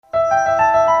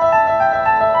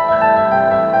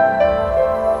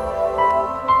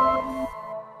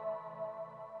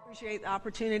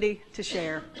opportunity to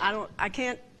share. I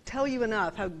can't tell you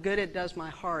enough how good it does my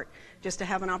heart just to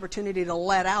have an opportunity to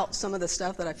let out some of the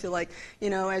stuff that I feel like,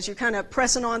 as you're kind of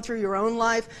pressing on through your own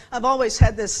life, I've always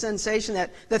had this sensation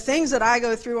that the things that I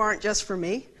go through aren't just for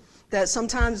me, that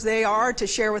sometimes they are to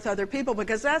share with other people,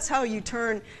 because that's how you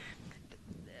turn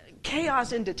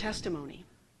chaos into testimony,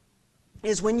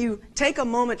 is when you take a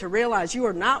moment to realize you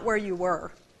are not where you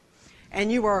were, and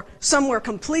you are somewhere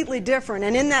completely different.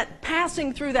 And in that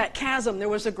passing through that chasm, there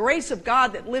was the grace of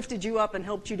God that lifted you up and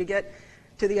helped you to get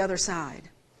to the other side.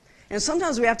 And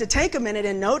sometimes we have to take a minute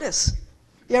and notice.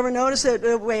 You ever notice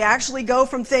that we actually go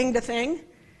from thing to thing?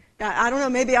 I don't know,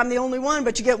 maybe I'm the only one,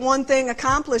 but you get one thing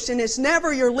accomplished, and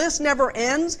your list never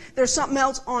ends. There's something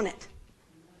else on it.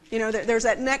 There's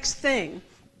that next thing.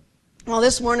 Well,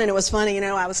 this morning it was funny,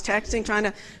 I was texting,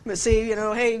 trying to see,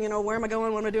 hey, where am I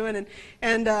going, what am I doing?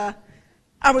 And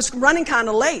I was running kind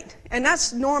of late, and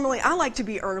that's normally, I like to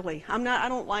be early. I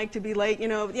don't like to be late,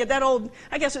 that old,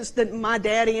 I guess it's my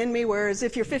daddy in me, whereas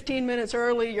if you're 15 minutes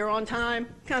early, you're on time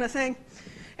kind of thing.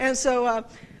 And so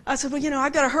I said, well,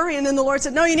 I've got to hurry. And then the Lord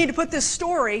said, no, you need to put this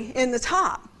story in the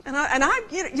top. And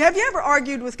have you ever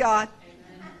argued with God?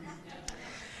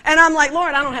 And I'm like,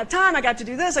 Lord, I don't have time. I got to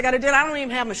do this. I got to do it. I don't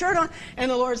even have my shirt on. And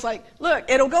the Lord's like, look,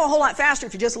 it'll go a whole lot faster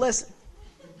if you just listen.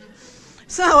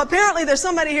 So apparently there's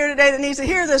somebody here today that needs to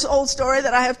hear this old story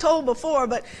that I have told before,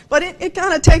 but it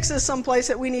kind of takes us someplace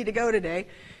that we need to go today.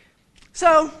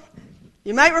 So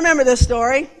you might remember this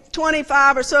story.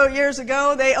 25 or so years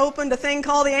ago, they opened a thing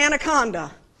called the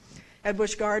Anaconda at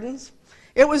Busch Gardens.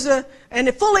 It was a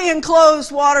fully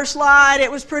enclosed water slide. It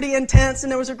was pretty intense,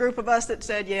 and there was a group of us that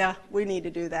said, yeah, we need to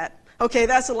do that. Okay,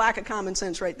 that's a lack of common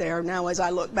sense right there now as I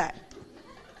look back.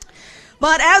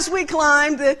 But as we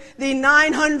climbed the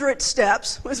 900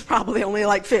 steps, it was probably only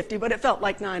like 50, but it felt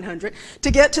like 900, to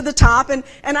get to the top. And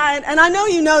I know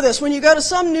you know this. When you go to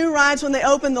some new rides, when they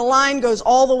open, the line goes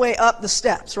all the way up the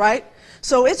steps, right?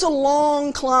 So it's a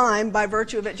long climb by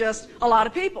virtue of it just a lot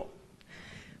of people.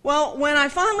 Well, when I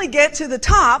finally get to the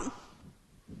top,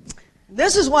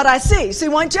 this is what I see. See,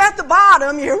 once you're at the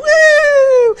bottom, you're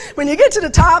woo! When you get to the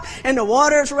top and the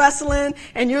water's wrestling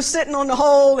and you're sitting on the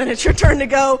hole and it's your turn to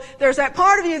go, there's that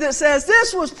part of you that says,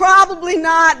 this was probably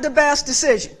not the best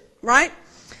decision, right?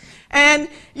 And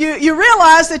you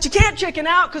realize that you can't chicken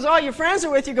out because all your friends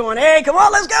are with you going, hey, come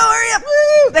on, let's go, hurry up,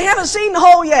 woo! They haven't seen the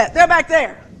hole yet. They're back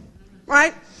there,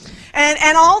 right?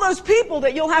 And all those people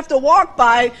that you'll have to walk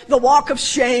by, the walk of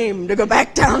shame to go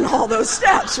back down all those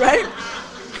steps, right?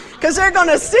 Because they're going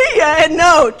to see you and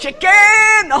know, chicken,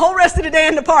 the whole rest of the day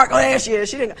in the park. Oh, there she is.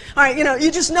 She didn't go. All right,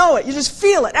 you just know it. You just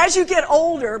feel it. As you get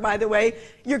older, by the way,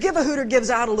 your give-a-hooter gives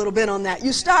out a little bit on that.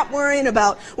 You stop worrying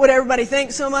about what everybody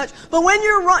thinks so much. But when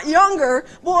you're younger,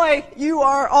 boy, you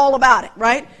are all about it,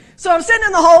 right? So I'm sitting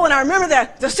in the hole, and I remember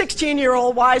the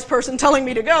 16-year-old wise person telling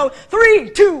me to go.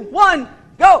 3, 2, 1,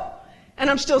 go. And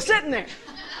I'm still sitting there.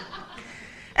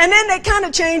 And then it kind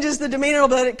of changes the demeanor a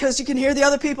little bit because you can hear the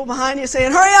other people behind you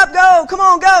saying, hurry up, go, come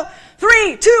on, go.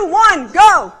 3, 2, 1,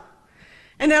 go.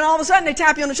 And then all of a sudden they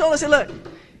tap you on the shoulder and say, look,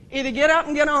 either get up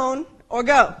and get on or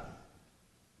go.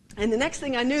 And the next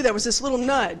thing I knew, there was this little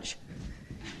nudge.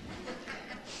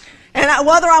 And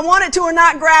whether I wanted to or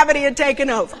not, gravity had taken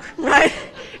over, right?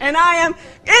 And I am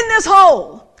in this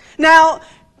hole. Now,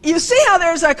 you see how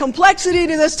there's a complexity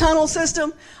to this tunnel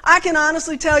system? I can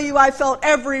honestly tell you I felt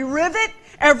every rivet,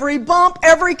 every bump,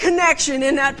 every connection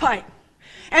in that pipe.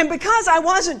 And because I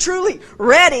wasn't truly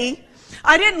ready,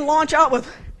 I didn't launch out with,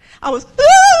 I was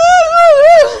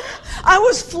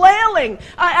flailing.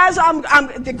 As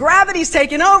the gravity's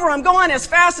taking over, I'm going as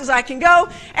fast as I can go,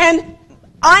 and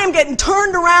I am getting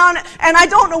turned around, and I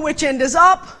don't know which end is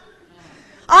up.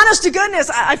 Honest to goodness,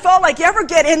 I felt like you ever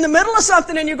get in the middle of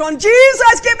something and you're going,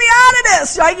 Jesus, get me out of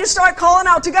this, right? You start calling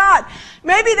out to God.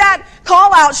 Maybe that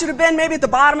call out should have been maybe at the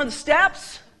bottom of the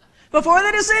steps before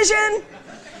the decision.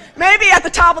 Maybe at the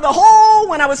top of the hole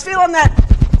when I was feeling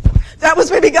that was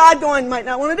maybe God going, might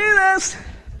not want to do this.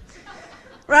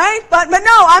 Right? But no,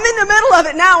 I'm in the middle of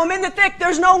it now. I'm in the thick.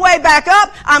 There's no way back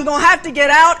up. I'm going to have to get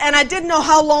out. And I didn't know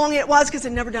how long it was because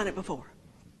I'd never done it before.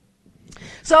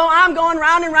 So I'm going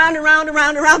round and round and round and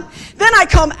round and round. Then I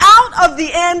come out of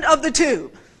the end of the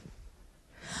tube.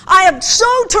 I am so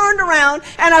turned around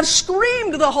and I've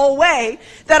screamed the whole way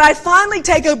that I finally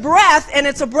take a breath, and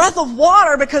it's a breath of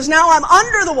water because now I'm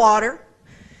under the water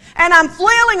and I'm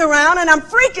flailing around and I'm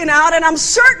freaking out and I'm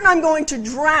certain I'm going to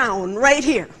drown right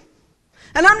here.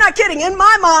 And I'm not kidding. In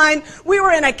my mind, we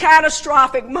were in a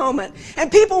catastrophic moment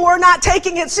and people were not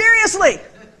taking it seriously.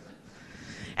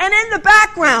 And in the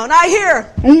background, I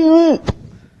hear,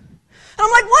 And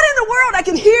I'm like, what in the world? I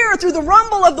can hear through the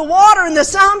rumble of the water and the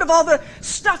sound of all the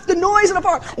stuff, the noise in the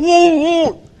park.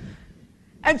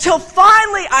 Until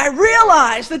finally I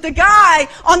realized that the guy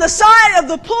on the side of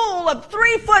the pool, a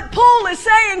 3-foot pool, is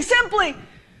saying simply,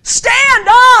 stand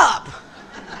up.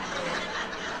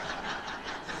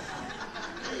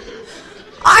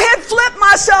 I had flipped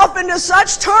myself into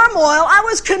such turmoil, I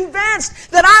was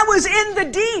convinced that I was in the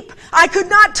deep. I could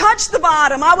not touch the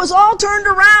bottom. I was all turned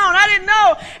around. I didn't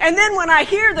know. And then when I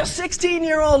hear the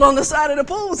 16-year-old on the side of the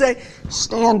pool say,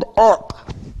 stand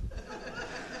up.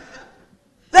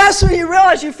 That's when you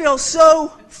realize you feel so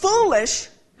foolish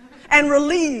and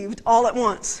relieved all at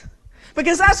once.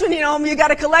 Because that's when, you got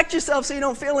to collect yourself so you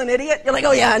don't feel an idiot. You're like,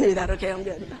 oh yeah, I knew that. Okay, I'm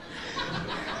good.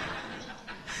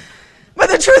 But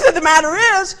the truth of the matter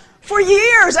is, for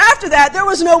years after that, there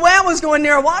was no way I was going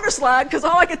near a water slide because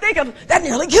all I could think of, that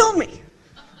nearly killed me.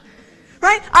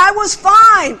 Right? I was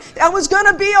fine. I was going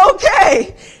to be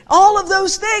okay. All of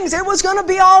those things, it was going to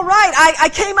be all right. I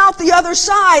came out the other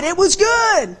side. It was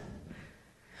good.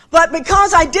 But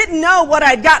because I didn't know what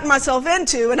I'd gotten myself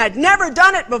into and I'd never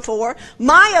done it before,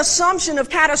 my assumption of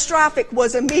catastrophic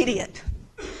was immediate.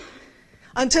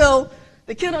 Until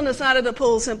the kid on the side of the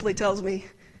pool simply tells me,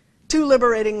 2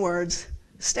 liberating words,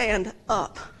 stand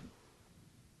up.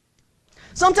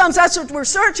 Sometimes that's what we're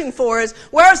searching for is,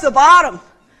 where's the bottom?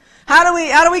 How do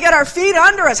we get our feet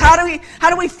under us? How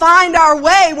do we find our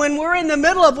way when we're in the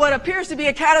middle of what appears to be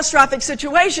a catastrophic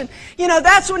situation?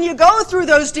 That's when you go through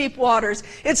those deep waters.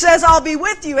 It says, I'll be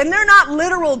with you. And they're not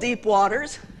literal deep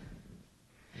waters.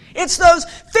 It's those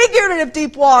figurative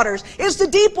deep waters. It's the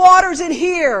deep waters in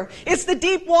here. It's the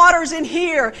deep waters in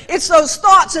here. It's those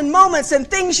thoughts and moments and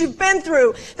things you've been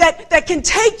through that can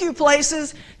take you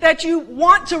places that you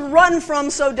want to run from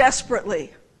so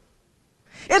desperately.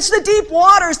 It's the deep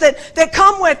waters that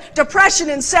come with depression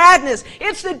and sadness.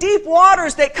 It's the deep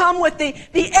waters that come with the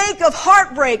ache of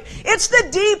heartbreak. It's the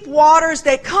deep waters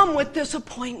that come with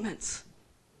disappointments.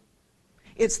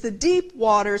 It's the deep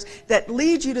waters that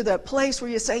lead you to that place where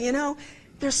you say,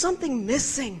 there's something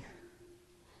missing.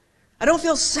 I don't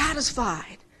feel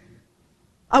satisfied.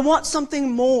 I want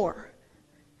something more.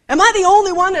 Am I the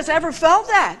only one that's ever felt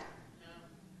that?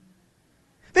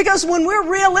 Because when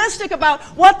we're realistic about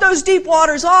what those deep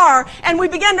waters are, and we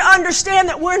begin to understand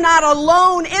that we're not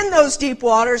alone in those deep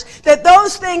waters, that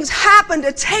those things happen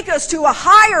to take us to a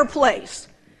higher place,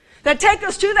 that take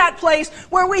us to that place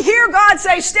where we hear God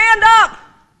say, stand up.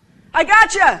 I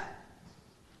got you.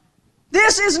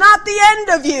 This is not the end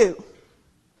of you.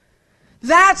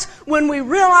 That's when we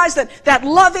realize that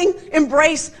loving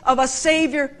embrace of a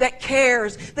Savior that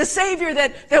cares, the Savior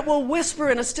that will whisper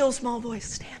in a still small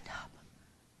voice, stand up.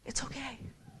 It's okay.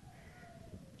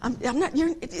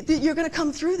 You're going to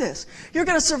come through this. You're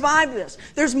going to survive this.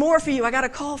 There's more for you. I got a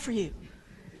call for you.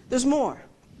 There's more.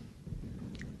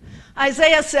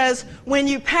 Isaiah says, when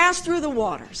you pass through the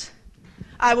waters,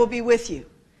 I will be with you.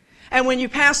 And when you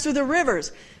pass through the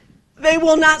rivers, they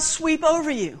will not sweep over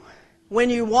you. When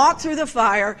you walk through the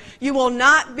fire, you will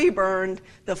not be burned.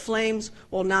 The flames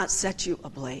will not set you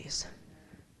ablaze.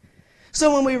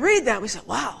 So when we read that, we say,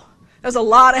 wow, there's a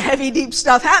lot of heavy, deep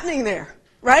stuff happening there,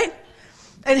 right?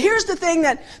 And here's the thing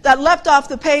that leapt off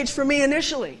the page for me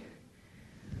initially.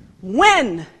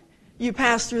 When you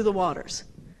pass through the waters,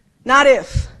 not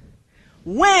if.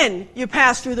 When you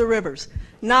pass through the rivers,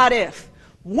 not if.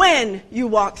 When you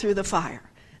walk through the fire,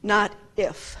 not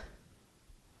if.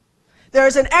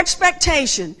 There's an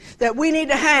expectation that we need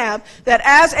to have that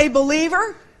as a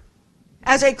believer,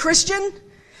 as a Christian,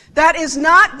 that is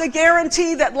not the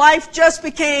guarantee that life just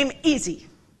became easy.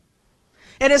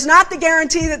 It is not the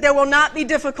guarantee that there will not be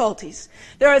difficulties.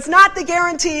 There is not the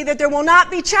guarantee that there will not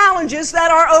be challenges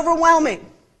that are overwhelming.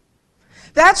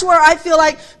 That's where I feel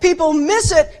like people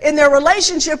miss it in their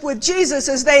relationship with Jesus,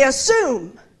 as they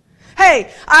assume,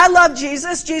 hey, I love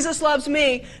Jesus, Jesus loves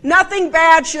me, nothing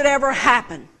bad should ever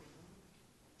happen.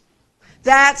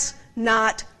 That's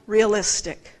not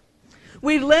realistic.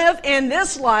 We live in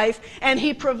this life, and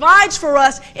He provides for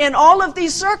us in all of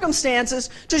these circumstances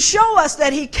to show us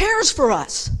that He cares for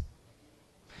us.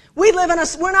 We're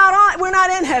not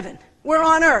in heaven. We're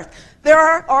on earth. There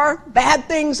are bad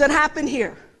things that happen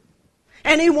here.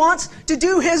 And He wants to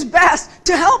do His best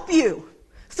to help you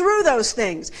through those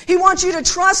things. He wants you to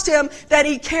trust Him that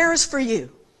He cares for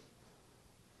you.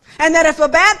 And that if a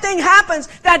bad thing happens,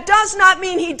 that does not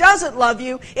mean He doesn't love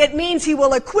you. It means He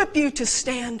will equip you to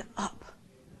stand up.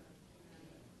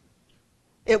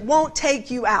 It won't take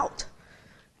you out.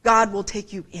 God will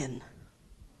take you in.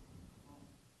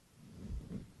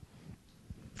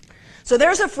 So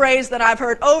there's a phrase that I've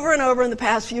heard over and over in the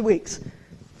past few weeks.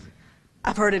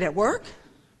 I've heard it at work.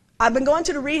 I've been going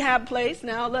to the rehab place.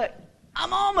 Now, look,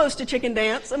 I'm almost to chicken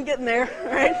dance. I'm getting there,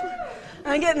 right?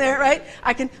 I'm getting there, right?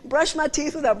 I can brush my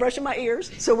teeth without brushing my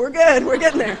ears, so we're good. We're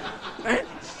getting there, right?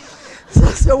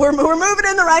 So we're moving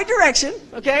in the right direction,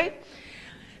 okay?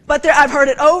 But I've heard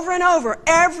it over and over,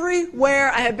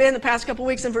 everywhere I have been the past couple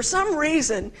weeks, and for some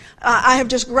reason, I have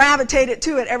just gravitated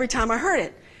to it every time I heard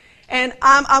it. And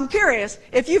I'm curious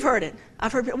if you've heard it.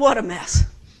 I've heard, what a mess.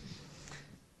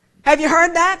 Have you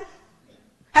heard that?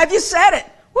 Have you said it?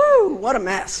 Woo, what a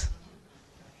mess.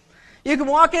 You can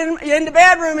walk in the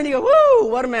bedroom and you go, woo,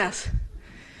 what a mess.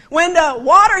 When the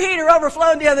water heater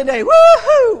overflowed the other day,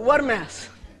 woo-hoo, what a mess.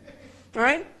 All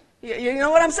right? You know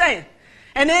what I'm saying?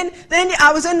 And then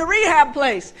I was in the rehab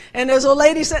place, and there's a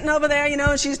lady sitting over there,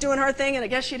 and she's doing her thing, and I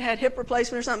guess she'd had hip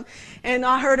replacement or something, and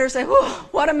I heard her say, whew,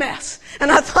 what a mess. And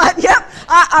I thought, yep,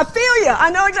 I feel you. I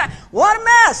know exactly. What a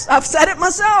mess. I've said it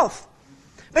myself.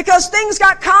 Because things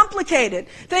got complicated.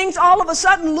 Things, all of a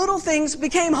sudden, little things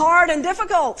became hard and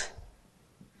difficult.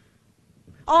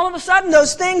 All of a sudden,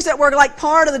 those things that were like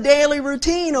part of the daily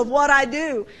routine of what I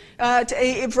do,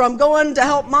 from going to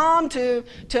help Mom to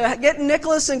getting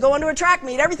Nicholas and going to a track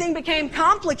meet, everything became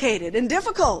complicated and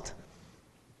difficult.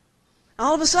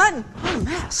 All of a sudden, what a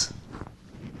mess.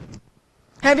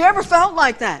 Have you ever felt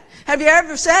like that? Have you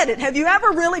ever said it? Have you ever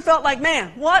really felt like,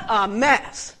 man, what a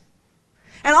mess?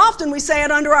 And often we say it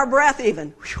under our breath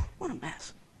even. Whew, what a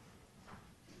mess.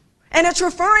 And it's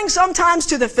referring sometimes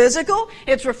to the physical.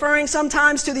 It's referring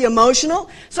sometimes to the emotional.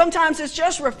 Sometimes it's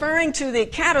just referring to the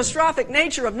catastrophic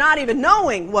nature of not even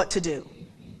knowing what to do.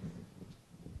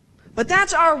 But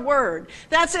that's our word.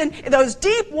 That's in those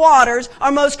deep waters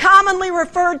are most commonly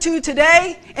referred to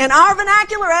today in our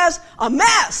vernacular as a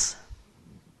mess.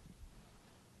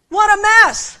 What a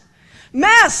mess.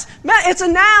 Mess. It's a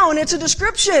noun. It's a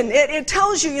description. It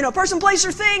tells you, person, place,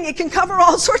 or thing. It can cover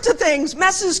all sorts of things.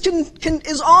 Mess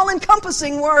is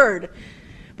all-encompassing word.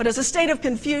 But it's a state of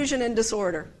confusion and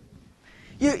disorder.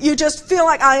 You just feel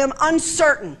like I am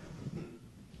uncertain.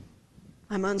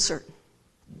 I'm uncertain.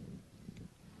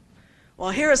 Well,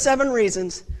 here are 7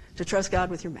 reasons to trust God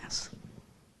with your mess.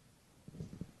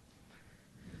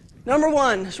 Number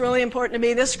 1, it's really important to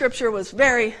me. This scripture was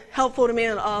very helpful to me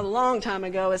a long time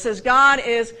ago. It says, God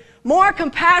is more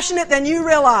compassionate than you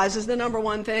realize is the number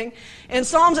 1 thing. In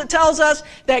Psalms, it tells us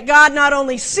that God not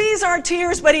only sees our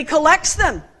tears, but He collects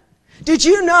them. Did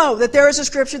you know that there is a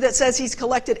scripture that says He's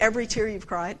collected every tear you've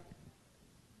cried?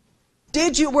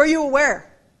 Were you aware?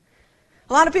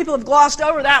 A lot of people have glossed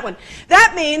over that one.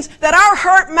 That means that our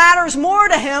hurt matters more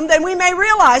to Him than we may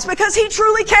realize because He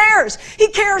truly cares. He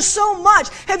cares so much.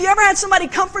 Have you ever had somebody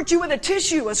comfort you with a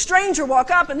tissue? A stranger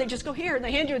walk up and they just go, here, and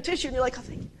they hand you a tissue and you're like, oh,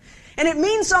 thank you. And it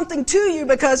means something to you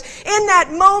because in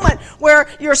that moment where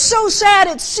you're so sad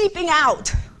it's seeping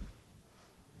out,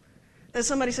 that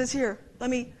somebody says, here, let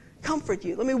me comfort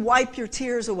you. Let me wipe your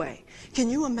tears away. Can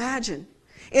you imagine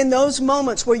in those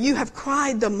moments where you have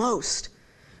cried the most,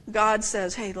 God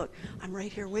says, hey, look, I'm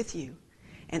right here with you.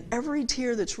 And every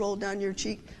tear that's rolled down your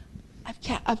cheek,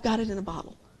 I've got it in a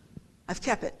bottle. I've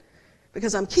kept it.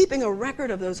 Because I'm keeping a record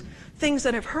of those things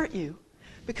that have hurt you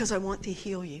because I want to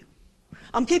heal you.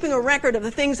 I'm keeping a record of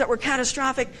the things that were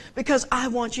catastrophic because I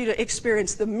want you to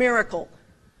experience the miracle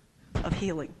of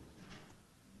healing.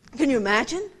 Can you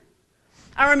imagine?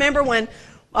 I remember when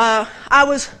I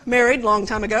was married a long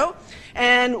time ago,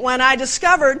 and when I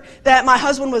discovered that my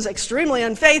husband was extremely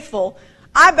unfaithful,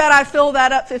 I bet I filled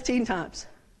that up 15 times.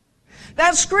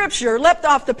 That scripture leapt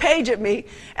off the page at me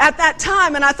at that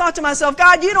time, and I thought to myself,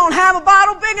 God, you don't have a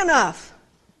bottle big enough.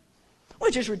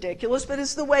 Which is ridiculous, but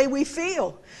it's the way we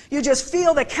feel. You just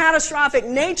feel the catastrophic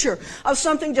nature of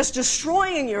something just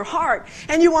destroying your heart,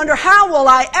 and you wonder, how will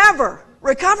I ever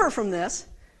recover from this?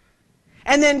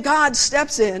 And then God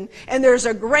steps in, and there's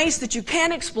a grace that you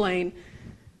can't explain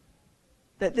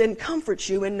that then comforts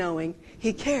you in knowing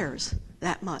He cares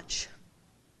that much.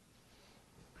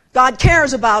 God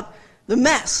cares about the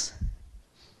mess.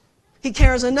 He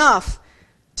cares enough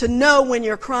to know when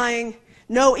you're crying,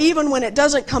 know even when it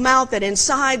doesn't come out that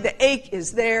inside the ache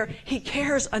is there. He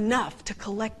cares enough to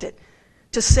collect it,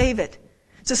 to save it,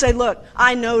 to say, look,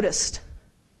 I noticed.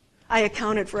 I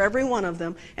accounted for every one of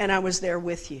them, and I was there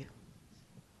with you.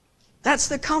 That's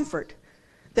the comfort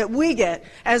that we get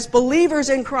as believers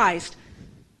in Christ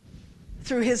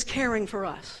through His caring for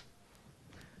us.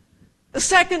 The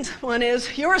second one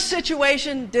is, your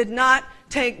situation did not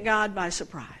take God by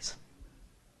surprise.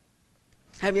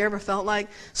 Have you ever felt like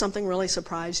something really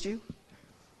surprised you?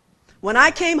 When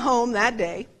I came home that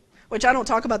day, which I don't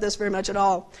talk about this very much at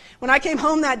all, when I came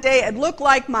home that day, it looked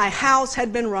like my house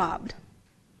had been robbed.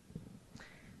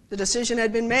 The decision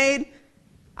had been made.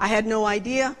 I had no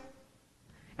idea.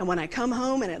 And when I come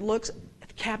home and it looks,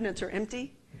 the cabinets are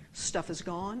empty, stuff is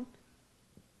gone.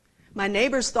 My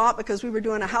neighbors thought, because we were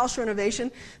doing a house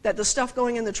renovation, that the stuff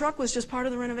going in the truck was just part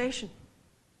of the renovation.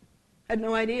 Had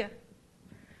no idea.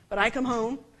 But I come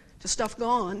home to stuff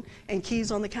gone and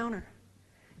keys on the counter.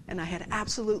 And I had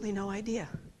absolutely no idea.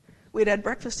 We'd had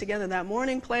breakfast together that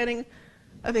morning, planning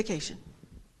a vacation.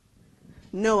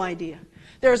 No idea.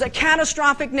 There is a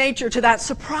catastrophic nature to that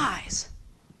surprise.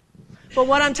 But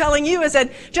what I'm telling you is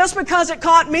that just because it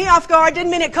caught me off guard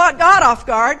didn't mean it caught God off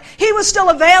guard. He was still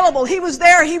available. He was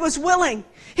there. He was willing.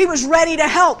 He was ready to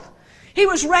help. He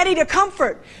was ready to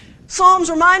comfort. Psalms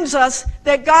reminds us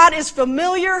that God is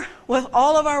familiar with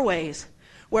all of our ways,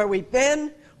 where we've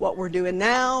been, what we're doing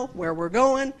now, where we're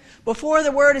going. Before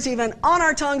the word is even on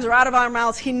our tongues or out of our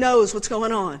mouths, He knows what's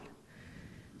going on.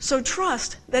 So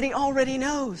trust that He already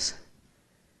knows.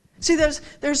 See, there's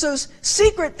those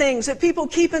secret things that people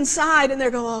keep inside and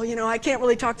they go, oh, I can't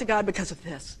really talk to God because of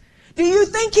this. Do you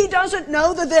think He doesn't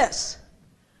know the this?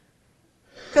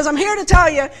 Because I'm here to tell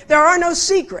you, there are no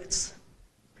secrets.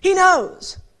 He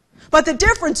knows. But the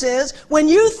difference is when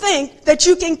you think that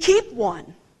you can keep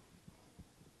one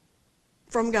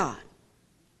from God.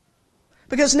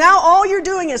 Because now all you're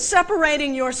doing is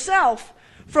separating yourself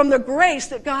from the grace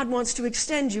that God wants to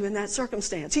extend you in that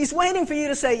circumstance. He's waiting for you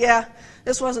to say, yeah,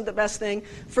 this wasn't the best thing.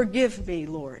 Forgive me,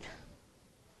 Lord.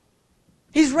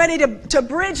 He's ready to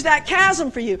bridge that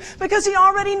chasm for you because He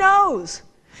already knows.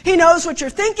 He knows what you're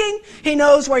thinking. He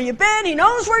knows where you've been. He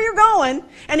knows where you're going.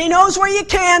 And He knows where you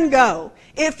can go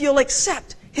if you'll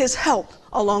accept His help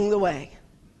along the way.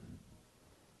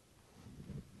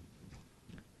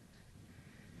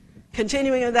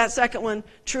 Continuing with that second one,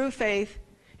 true faith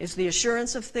is the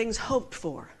assurance of things hoped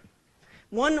for.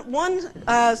 The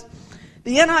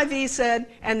NIV said,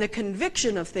 and the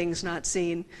conviction of things not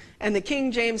seen, and the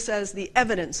King James says, the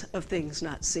evidence of things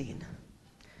not seen.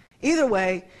 Either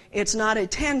way, it's not a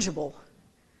tangible,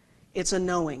 it's a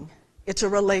knowing, it's a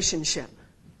relationship.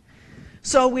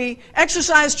 So we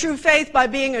exercise true faith by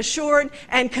being assured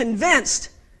and convinced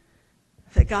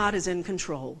that God is in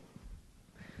control.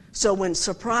 So when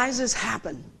surprises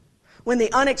happen, when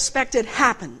the unexpected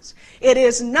happens, it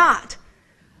is not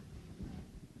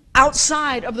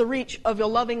outside of the reach of your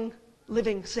loving,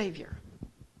 living Savior.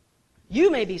 You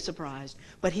may be surprised,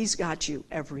 but He's got you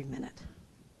every minute.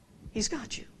 He's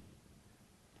got you.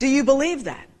 Do you believe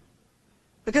that?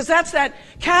 Because that's that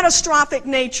catastrophic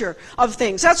nature of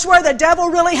things. That's where the devil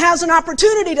really has an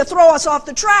opportunity to throw us off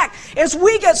the track, is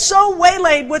we get so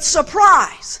waylaid with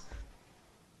surprise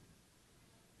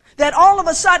that all of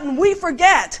a sudden we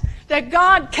forget that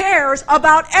God cares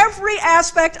about every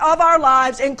aspect of our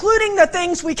lives, including the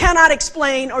things we cannot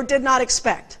explain or did not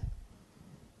expect.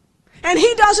 And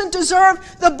He doesn't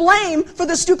deserve the blame for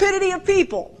the stupidity of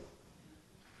people.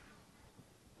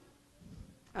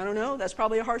 I don't know, that's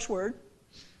probably a harsh word.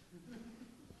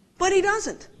 But He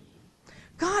doesn't.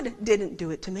 God didn't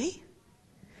do it to me.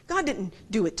 God didn't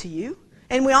do it to you.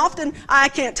 And I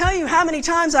can't tell you how many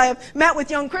times I have met with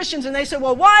young Christians and they say,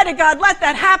 well, why did God let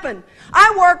that happen?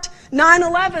 I worked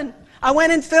 9/11. I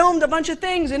went and filmed a bunch of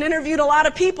things and interviewed a lot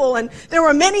of people, and there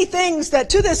were many things that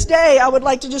to this day I would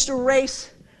like to just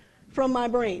erase from my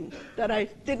brain that I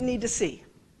didn't need to see.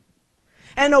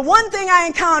 And the one thing I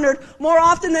encountered more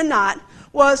often than not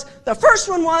was, the first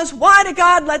one was, why did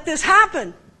God let this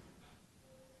happen?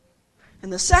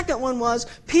 And the second one was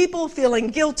people feeling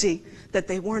guilty that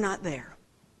they were not there.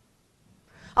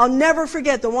 I'll never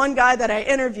forget the one guy that I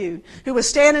interviewed who was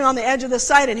standing on the edge of the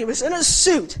site, and he was in a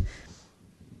suit.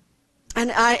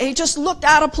 And he just looked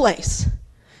out of place.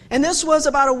 And this was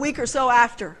about a week or so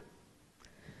after.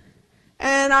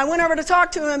 And I went over to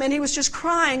talk to him, and he was just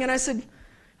crying. And I said,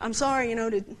 I'm sorry,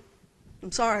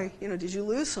 did you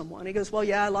lose someone? He goes, well,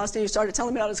 yeah, I lost him. He started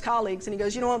telling me about his colleagues. And he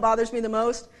goes, you know what bothers me the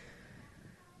most?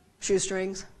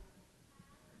 Shoestrings.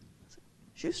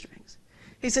 Shoestrings.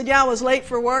 He said, yeah, I was late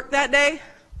for work that day.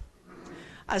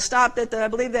 I stopped at I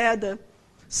believe they had the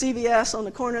CVS on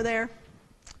the corner there.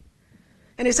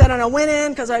 And he said, and I went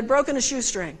in because I had broken a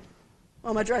shoestring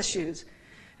on my dress shoes.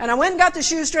 And I went and got the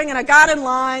shoestring, and I got in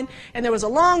line, and there was a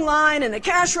long line, and the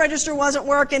cash register wasn't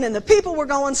working, and the people were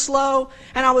going slow,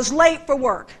 and I was late for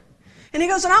work. And he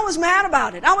goes, and I was mad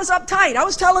about it. I was uptight. I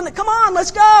was telling them, come on,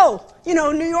 let's go.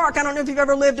 New York, I don't know if you've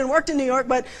ever lived and worked in New York,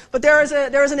 but there is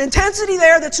an intensity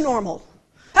there that's normal.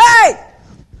 Hey!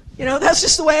 That's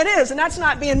just the way it is. And that's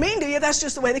not being mean to you. That's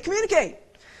just the way they communicate.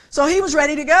 So he was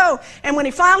ready to go. And when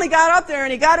he finally got up there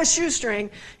and he got his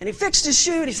shoestring and he fixed his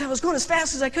shoe, and he said, I was going as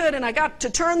fast as I could, and I got to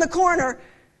turn the corner,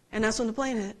 and that's when the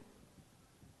plane hit.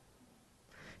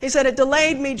 He said, it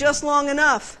delayed me just long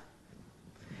enough.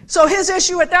 So his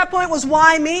issue at that point was,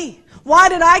 why me? Why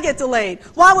did I get delayed?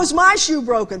 Why was my shoe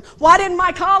broken? Why didn't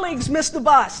my colleagues miss the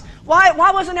bus?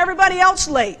 Why wasn't everybody else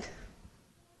late?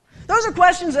 Those are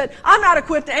questions that I'm not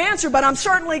equipped to answer, but I'm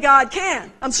certain that God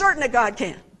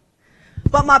can.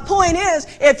 But my point is,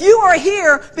 if you are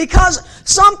here because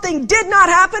something did not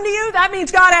happen to you, that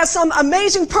means God has some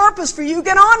amazing purpose for you.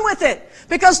 Get on with it.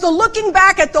 Because the looking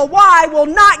back at the why will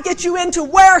not get you into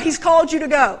where He's called you to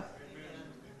go.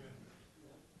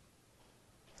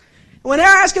 When they're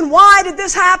asking, why did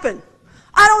this happen?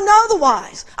 I don't know the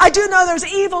whys. I do know there's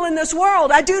evil in this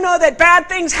world. I do know that bad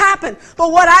things happen.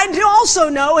 But what I do also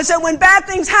know is that when bad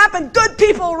things happen, good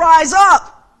people rise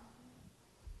up.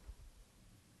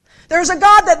 There's a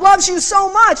God that loves you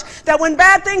so much that when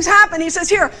bad things happen, He says,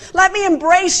 here, let me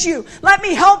embrace you. Let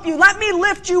me help you. Let me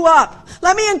lift you up.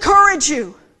 Let me encourage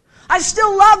you. I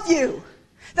still love you.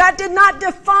 That did not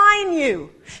define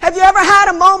you. Have you ever had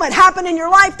a moment happen in your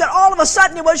life that all of a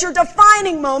sudden it was your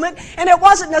defining moment and it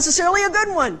wasn't necessarily a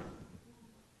good one?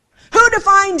 Who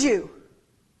defined you?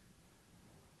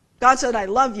 God said, I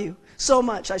love you so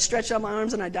much. I stretched out my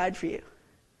arms and I died for you.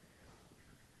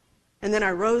 And then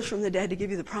I rose from the dead to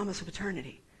give you the promise of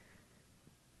eternity.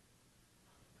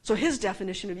 So His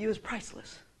definition of you is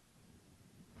priceless.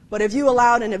 But if you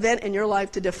allowed an event in your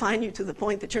life to define you to the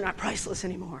point that you're not priceless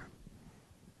anymore,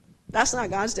 that's not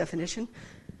God's definition.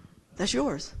 That's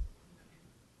yours.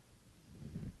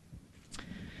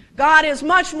 God is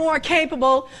much more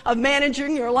capable of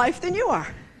managing your life than you are.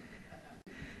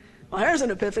 Well, there's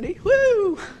an epiphany.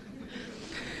 Woo!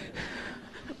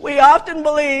 We often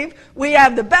believe we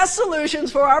have the best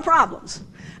solutions for our problems.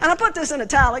 And I put this in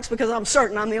italics because I'm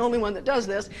certain I'm the only one that does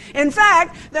this. In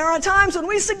fact, there are times when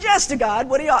we suggest to God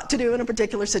what He ought to do in a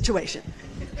particular situation.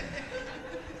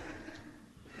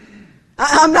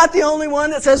 I'm not the only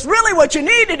one that says, really what you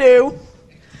need to do,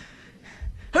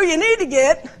 who you need to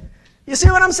get. You see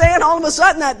what I'm saying? All of a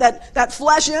sudden that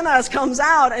flesh in us comes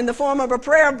out in the form of a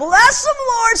prayer. Bless them,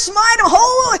 Lord, smite a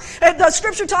hole. The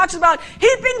scripture talks about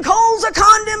heaping coals of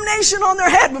condemnation on their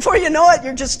head. Before you know it,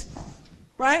 you're just,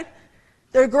 right?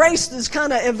 Their grace is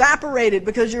kind of evaporated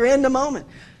because you're in the moment.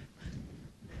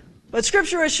 But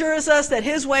scripture assures us that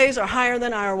His ways are higher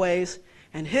than our ways,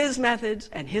 and His methods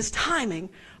and His timing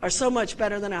are so much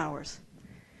better than ours.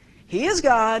 He is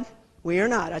God. We are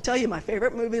not. I tell you, my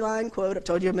favorite movie line quote, I've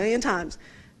told you a million times.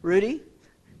 Rudy,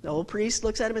 the old priest,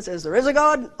 looks at him and says, there is a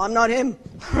God, I'm not Him.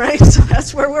 Right? So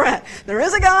that's where we're at. There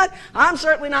is a God, I'm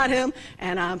certainly not Him,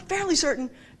 and I'm fairly certain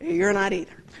you're not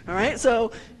either. All right?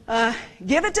 So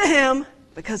give it to Him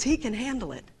because He can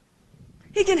handle it.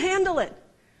 He can handle it.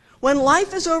 When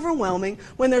life is overwhelming,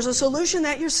 when there's a solution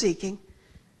that you're seeking,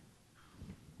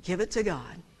 give it to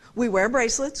God. We wear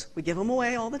bracelets. We give them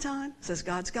away all the time. It says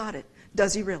God's got it.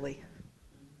 Does He really?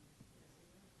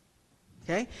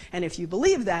 Okay? And if you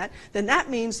believe that, then that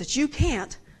means that you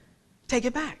can't take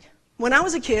it back. When I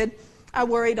was a kid, I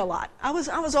worried a lot.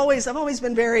 I've always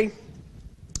been very,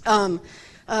 I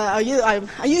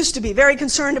used to be very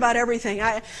concerned about everything.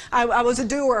 I was a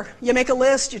doer. You make a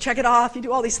list, you check it off, you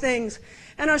do all these things.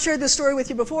 And I've shared this story with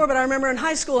you before, but I remember in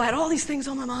high school I had all these things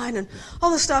on my mind and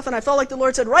all this stuff, and I felt like the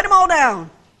Lord said, write them all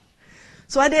down.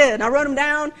 So I did. I wrote them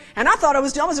down, and I thought I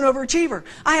was an overachiever.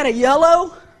 I had a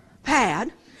yellow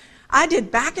pad. I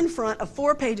did back and front of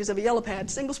 4 pages of a yellow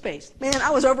pad, single spaced. Man, I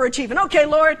was overachieving. Okay,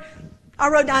 Lord. I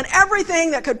wrote down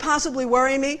everything that could possibly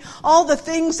worry me, all the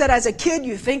things that as a kid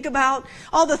you think about,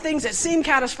 all the things that seem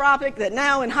catastrophic that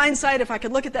now in hindsight, if I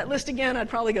could look at that list again, I'd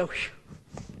probably go,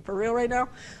 for real right now?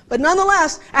 But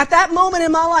nonetheless, at that moment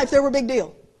in my life, they were a big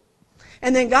deal.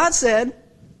 And then God said,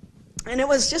 and it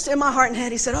was just in my heart and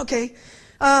head, He said, okay,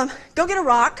 go get a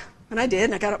rock. And I did,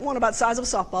 and I got one about the size of a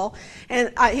softball.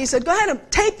 And He said, go ahead and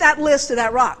tape that list to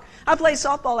that rock. I played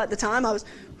softball at the time. I was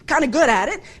kind of good at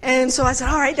it. And so I said,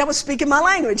 all right, that was speaking my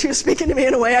language. He was speaking to me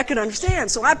in a way I could understand.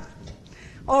 So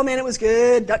oh man, it was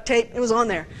good. Duct tape, it was on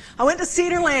there. I went to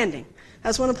Cedar Landing.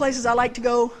 That's one of the places I like to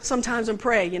go sometimes and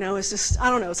pray. You know, it's just, I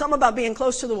don't know, something about being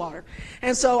close to the water.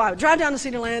 And so I would drive down to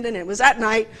Cedar Landing, and it was at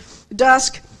night,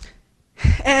 dusk.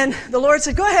 And the Lord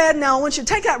said, go ahead, now I want you to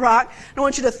take that rock, and I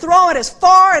want you to throw it as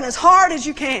far and as hard as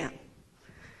you can.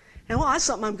 And well, that's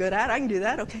something I'm good at. I can do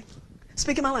that. Okay.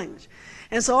 Speaking my language.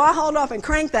 And so I hauled off and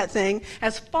cranked that thing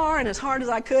as far and as hard as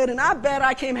I could, and I bet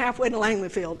I came halfway to Langley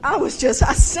Field. I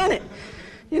sent it.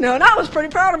 You know, and I was pretty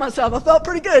proud of myself. I felt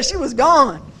pretty good. She was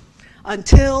gone.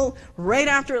 Until right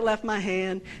after it left my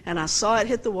hand, and I saw it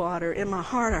hit the water, in my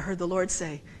heart I heard the Lord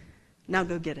say, now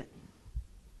go get it.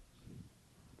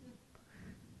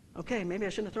 Okay, maybe I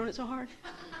shouldn't have thrown it so hard.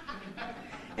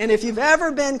 And if you've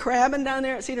ever been crabbing down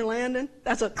there at Cedar Landing,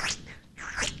 that's a...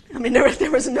 I mean,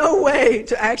 there was no way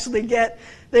to actually get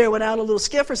there without a little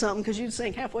skiff or something, because you'd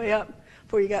sink halfway up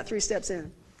before you got 3 steps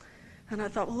in. And I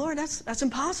thought, well, Lord, that's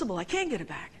impossible. I can't get it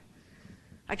back.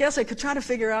 I guess I could try to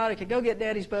figure out, I could go get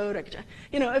Daddy's boat. I could,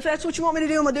 if that's what you want me to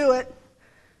do, I'm going to do it.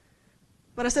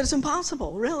 But I said, it's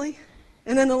impossible, really.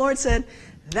 And then the Lord said,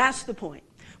 that's the point.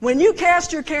 When you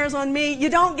cast your cares on me, you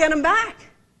don't get them back.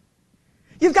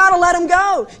 You've got to let them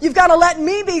go. You've got to let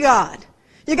me be God.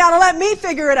 You've got to let me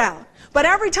figure it out. But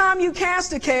every time you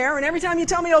cast a care, and every time you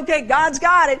tell me, okay, God's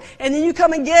got it, and then you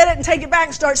come and get it and take it back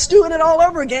and start stewing it all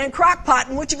over again,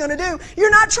 crock-potting what you're going to do,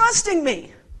 you're not trusting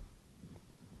me.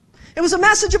 It was a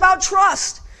message about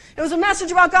trust. It was a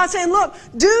message about God saying, look,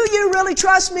 do you really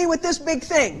trust me with this big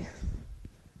thing?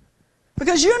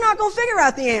 Because you're not going to figure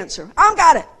out the answer. I've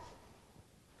got it.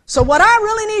 So what I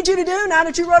really need you to do, now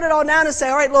that you wrote it all down, is say,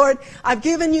 all right, Lord, I've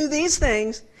given you these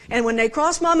things, and when they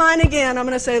cross my mind again, I'm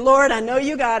going to say, Lord, I know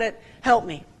you got it. Help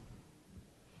me.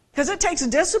 Because it takes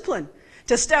discipline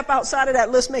to step outside of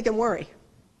that list-making worry.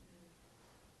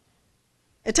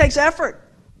 It takes effort.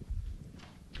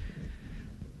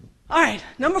 All right,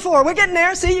 number 4. We're getting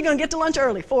there. See, you're going to get to lunch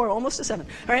early. 4, almost to 7.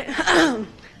 All right.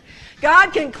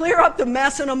 God can clear up the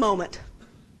mess in a moment.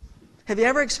 Have you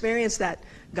ever experienced that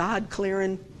God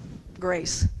clearing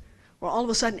grace? Where all of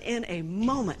a sudden, in a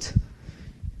moment.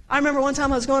 I remember one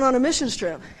time I was going on a missions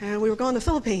trip, and we were going to the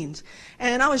Philippines.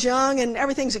 And I was young, and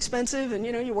everything's expensive, and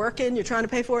you're working, you're trying to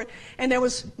pay for it. And there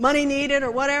was money needed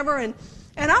or whatever, and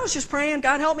I was just praying,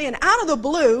 God help me. And out of the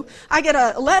blue, I get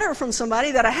a letter from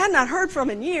somebody that I had not heard from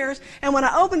in years. And when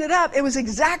I opened it up, it was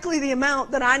exactly the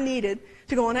amount that I needed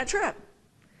to go on that trip.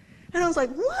 And I was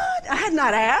like, what? I had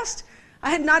not asked. I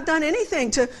had not done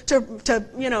anything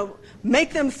to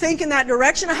make them think in that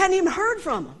direction. I hadn't even heard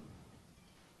from them.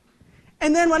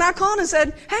 And then when I called and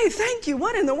said, hey, thank you,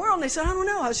 what in the world? And they said, I don't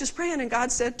know, I was just praying and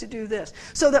God said to do this.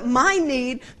 So that my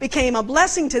need became a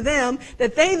blessing to them,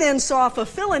 that they then saw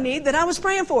fulfill a need that I was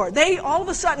praying for. They all of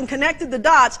a sudden connected the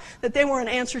dots that they were an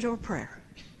answer to a prayer.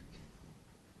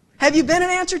 Have you been an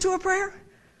answer to a prayer?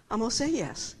 I'm going to say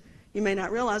yes. You may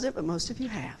not realize it, but most of you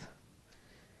have.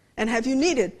 And have you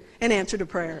needed an answer to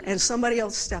prayer and somebody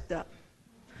else stepped up?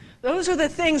 Those are the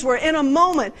things where in a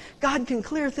moment God can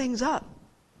clear things up.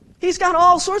 He's got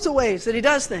all sorts of ways that he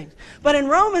does things. But in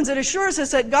Romans, it assures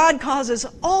us that God causes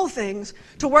all things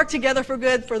to work together for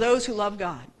good for those who love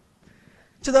God,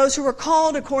 to those who are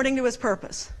called according to his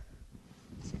purpose.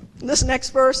 This next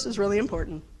verse is really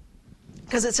important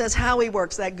because it says how he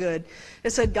works that good. It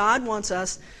said God wants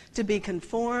us to be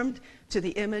conformed to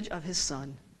the image of his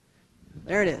Son.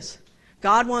 There it is.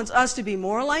 God wants us to be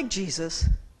more like Jesus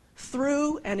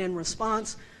through and in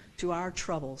response to our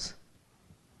troubles.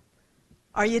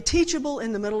 Are you teachable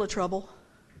in the middle of trouble?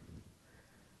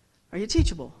 Are you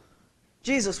teachable?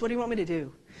 Jesus, what do you want me to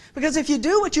do? Because if you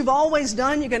do what you've always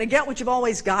done, you're going to get what you've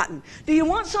always gotten. Do you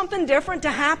want something different to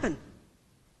happen?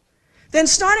 Then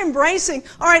start embracing,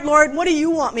 all right, Lord, what do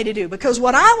you want me to do? Because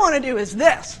what I want to do is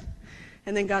this.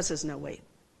 And then God says, no, wait.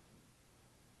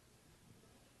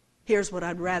 Here's what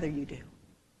I'd rather you do.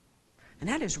 And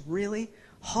that is really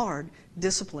hard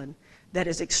discipline that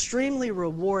is extremely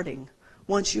rewarding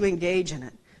once you engage in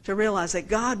it, to realize that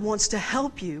God wants to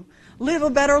help you live a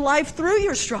better life through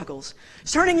your struggles,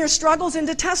 turning your struggles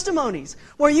into testimonies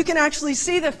where you can actually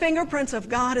see the fingerprints of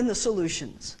God in the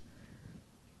solutions.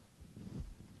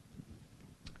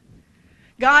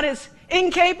 God is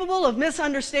incapable of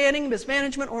misunderstanding,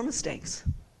 mismanagement, or mistakes.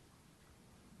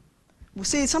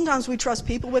 See, sometimes we trust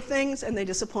people with things and they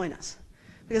disappoint us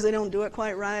because they don't do it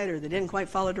quite right, or they didn't quite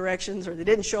follow directions, or they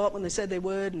didn't show up when they said they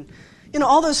would, and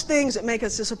all those things that make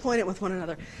us disappointed with one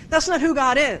another. That's not who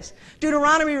God is.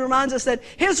 Deuteronomy reminds us that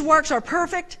his works are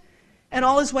perfect and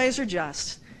all his ways are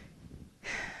just.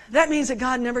 That means that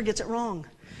God never gets it wrong.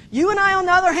 You and I, on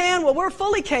the other hand, well, we're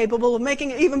fully capable of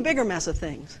making an even bigger mess of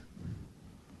things.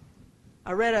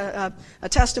 I read a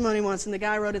testimony once, and the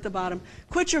guy wrote at the bottom,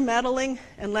 quit your meddling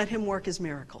and let him work his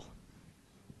miracle.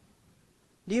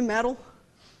 Do you meddle?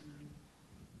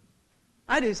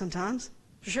 I do sometimes,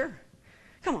 for sure.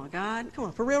 Come on, God. Come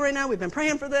on. For real right now, we've been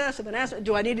praying for this. I've been asking,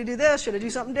 do I need to do this? Should I do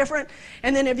something different?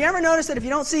 And then have you ever noticed that if you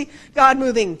don't see God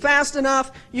moving fast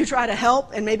enough, you try to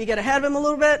help and maybe get ahead of him a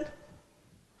little bit?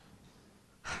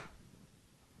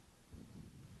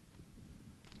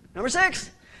 Number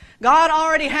 6, God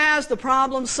already has the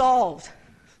problem solved.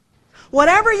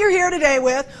 Whatever you're here today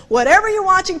with, whatever you're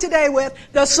watching today with,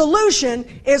 the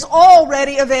solution is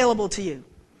already available to you.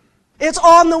 It's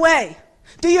on the way.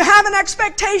 Do you have an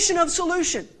expectation of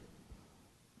solution?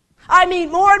 I meet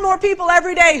more and more people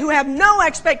every day who have no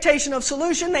expectation of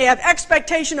solution. They have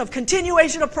expectation of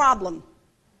continuation of problem.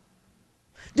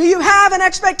 Do you have an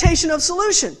expectation of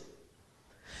solution?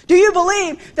 Do you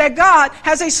believe that God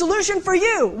has a solution for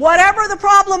you, whatever the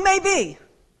problem may be?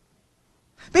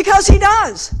 Because He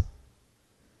does.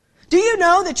 Do you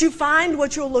know that you find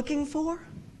what you're looking for?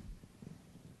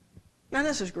 Now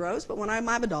this is gross, but when I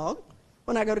have a dog,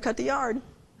 when I go to cut the yard,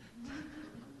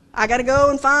 I got to go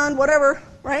and find whatever,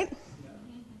 right?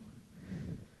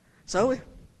 So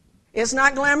it's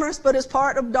not glamorous, but it's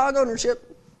part of dog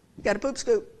ownership. You got to poop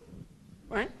scoop,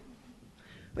 right?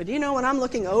 But do you know when I'm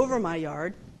looking over my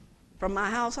yard from my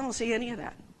house, I don't see any of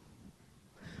that.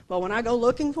 But when I go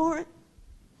looking for it,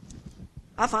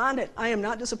 I find it. I am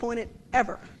not disappointed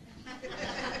ever.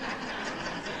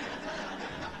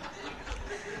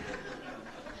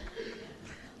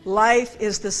 Life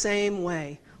is the same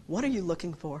way. What are you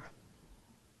looking for?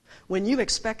 When you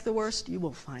expect the worst, you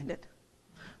will find it.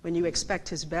 When you expect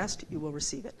His best, you will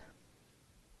receive it.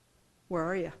 Where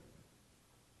are you?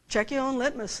 Check your own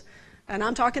litmus. And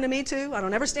I'm talking to me too. I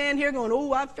don't ever stand here going,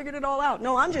 oh, I've figured it all out.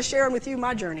 No, I'm just sharing with you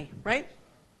my journey, right?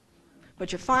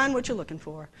 But you find what you're looking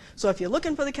for. So if you're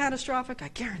looking for the catastrophic, I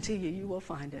guarantee you, you will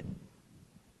find it.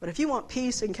 But if you want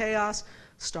peace in chaos,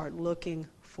 start looking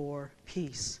for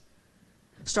peace.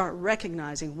 Start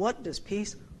recognizing, what does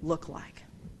peace look like?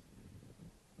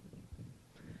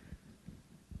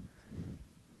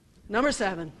 Number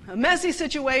 7, a messy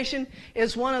situation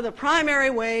is one of the primary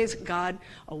ways God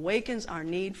awakens our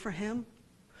need for Him,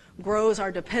 grows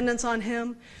our dependence on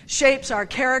Him, shapes our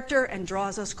character, and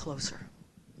draws us closer.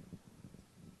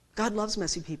 God loves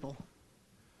messy people.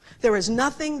 There is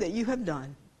nothing that you have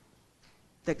done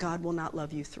that God will not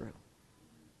love you through.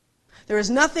 There is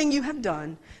nothing you have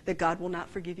done that God will not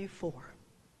forgive you for.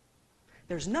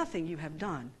 There's nothing you have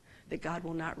done that God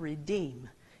will not redeem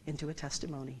into a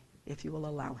testimony if you will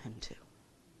allow Him to.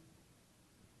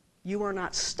 You are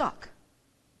not stuck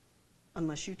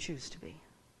unless you choose to be.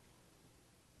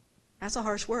 That's a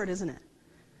harsh word, isn't it?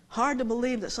 Hard to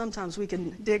believe that sometimes we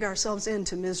can dig ourselves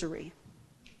into misery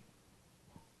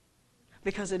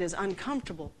because it is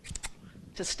uncomfortable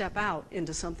to step out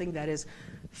into something that is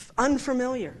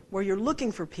unfamiliar, where you're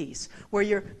looking for peace, where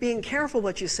you're being careful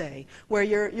what you say, where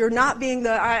you're not being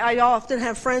the... I often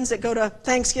have friends that go to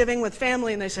Thanksgiving with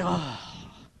family and they say, oh.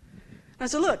 I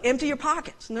said, look, empty your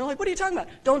pockets. And they're like, what are you talking about?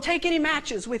 Don't take any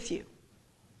matches with you.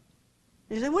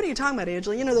 And you say, what are you talking about,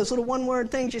 Angela? You know those little one-word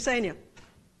things you say and you...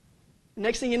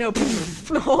 Next thing you know,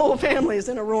 the whole family is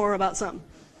in a roar about something.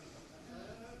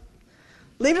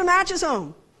 Leave the matches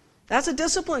home. That's a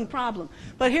discipline problem.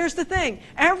 But here's the thing.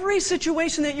 Every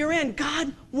situation that you're in,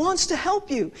 God wants to help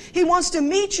you. He wants to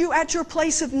meet you at your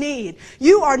place of need.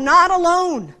 You are not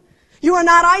alone. You are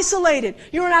not isolated.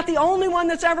 You are not the only one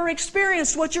that's ever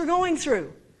experienced what you're going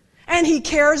through. And He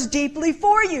cares deeply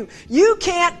for you. You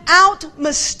can't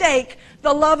out-mistake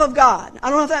the love of God. I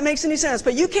don't know if that makes any sense,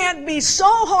 but you can't be so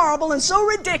horrible and so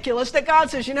ridiculous that God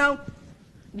says, you know,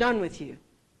 done with you.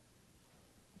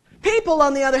 People,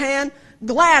 on the other hand,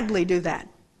 gladly do that.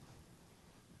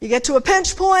 You get to a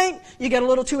pinch point, you get a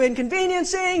little too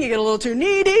inconveniencing, you get a little too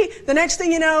needy, the next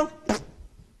thing you know,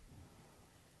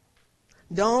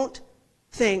 don't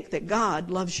think that God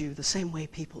loves you the same way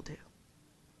people do.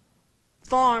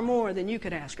 Far more than you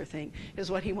could ask or think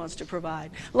is what He wants to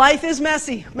provide. Life is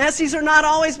messy. Messies are not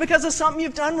always because of something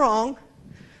you've done wrong.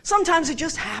 Sometimes it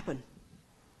just happened.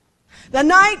 The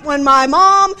night when my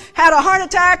mom had a heart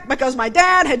attack because my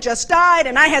dad had just died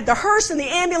and I had the hearse and the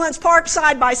ambulance parked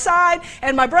side by side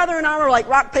and my brother and I were like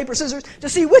rock, paper, scissors to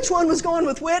see which one was going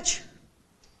with which.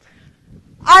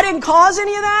 I didn't cause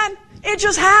any of that. It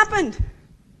just happened.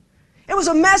 It was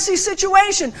a messy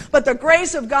situation, but the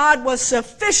grace of God was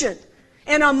sufficient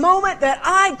in a moment that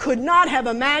I could not have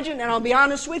imagined, and I'll be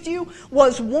honest with you,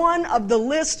 was one of the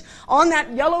list on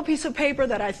that yellow piece of paper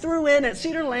that I threw in at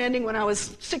Cedar Landing when I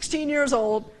was 16 years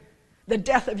old, the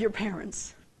death of your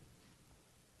parents.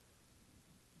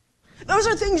 Those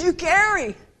are things you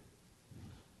carry.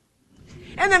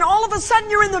 And then all of a sudden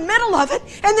you're in the middle of it,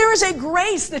 and there is a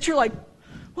grace that you're like,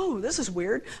 whoa, this is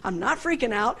weird. I'm not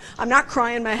freaking out. I'm not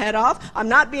crying my head off. I'm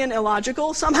not being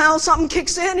illogical. Somehow something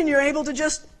kicks in and you're able to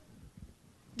just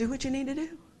do what you need to do.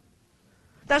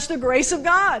 That's the grace of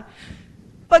God.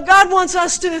 But God wants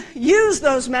us to use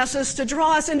those messes to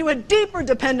draw us into a deeper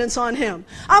dependence on Him.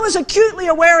 I was acutely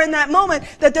aware in that moment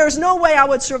that there's no way I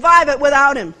would survive it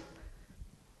without Him.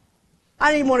 I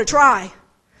didn't even want to try.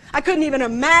 I couldn't even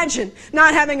imagine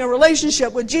not having a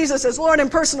relationship with Jesus as Lord and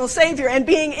personal Savior and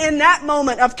being in that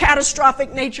moment of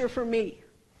catastrophic nature for me.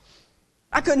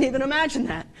 I couldn't even imagine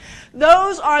that.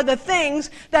 Those are the things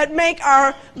that make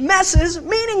our messes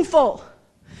meaningful.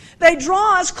 They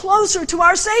draw us closer to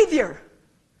our Savior.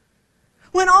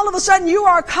 When all of a sudden you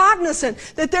are cognizant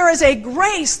that there is a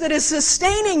grace that is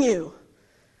sustaining you.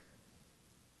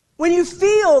 When you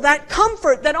feel that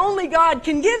comfort that only God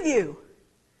can give you.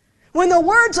 When the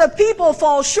words of people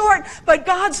fall short, but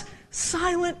God's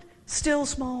silent, still,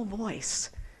 small voice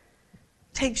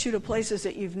takes you to places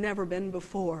that you've never been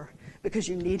before because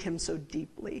you need Him so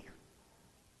deeply.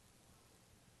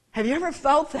 Have you ever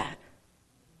felt that?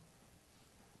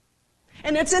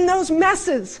 And it's in those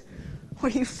messes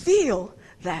where you feel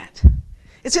that.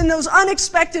 It's in those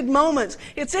unexpected moments.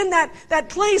 It's in that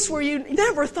place where you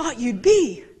never thought you'd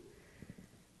be.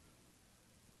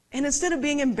 And instead of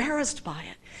being embarrassed by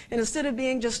it, and instead of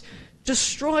being just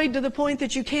destroyed to the point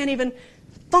that you can't even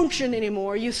function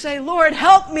anymore, you say, Lord,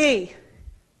 help me.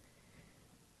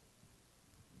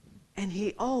 And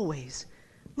He always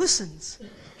listens.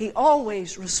 He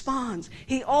always responds.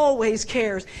 He always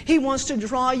cares. He wants to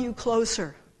draw you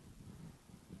closer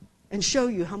and show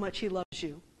you how much He loves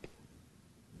you.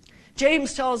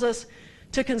 James tells us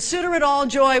to consider it all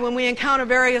joy when we encounter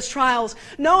various trials,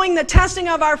 knowing the testing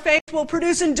of our faith will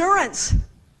produce endurance.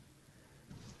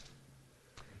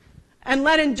 And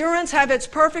let endurance have its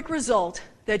perfect result,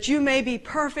 that you may be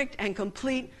perfect and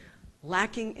complete,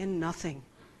 lacking in nothing.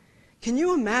 Can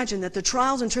you imagine that the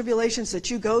trials and tribulations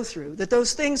that you go through, that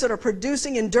those things that are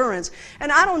producing endurance,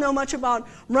 and I don't know much about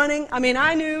running. I mean,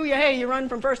 I knew, hey, you run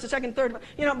from first to second, third,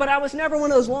 but I was never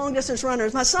one of those long distance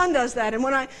runners. My son does that, and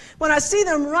when I see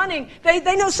them running,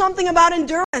 they know something about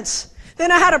endurance. They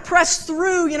know how to press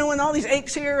through, and all these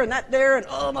aches here and that there, and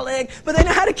oh, my leg, but they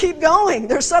know how to keep going.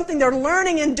 There's something, they're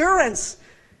learning endurance.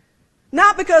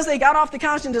 Not because they got off the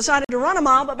couch and decided to run a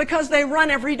mile, but because they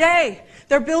run every day.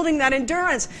 They're building that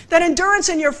endurance. That endurance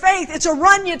in your faith, it's a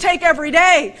run you take every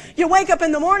day. You wake up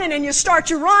in the morning and you start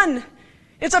your run.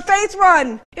 It's a faith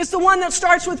run. It's the one that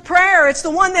starts with prayer. It's the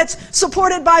one that's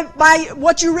supported by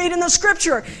what you read in the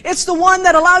Scripture. It's the one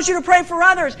that allows you to pray for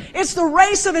others. It's the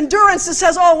race of endurance that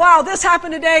says, oh wow, this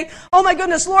happened today. Oh my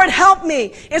goodness, Lord, help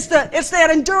me. It's that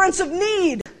endurance of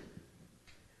need.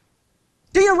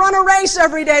 Do you run a race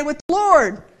every day with the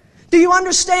Lord? Do you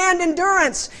understand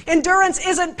endurance? Endurance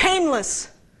isn't painless,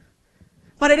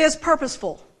 but it is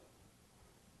purposeful.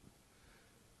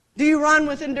 Do you run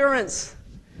with endurance?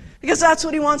 Because that's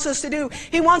what He wants us to do.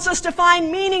 He wants us to find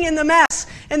meaning in the mess,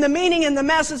 and the meaning in the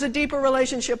mess is a deeper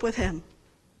relationship with Him.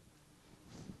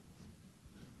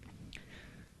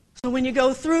 So when you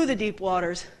go through the deep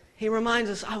waters, He reminds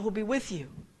us, I will be with you.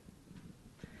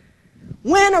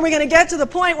 When are we going to get to the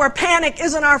point where panic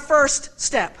isn't our first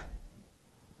step?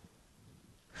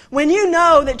 When you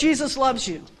know that Jesus loves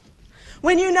you.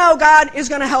 When you know God is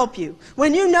going to help you.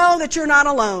 When you know that you're not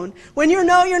alone. When you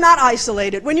know you're not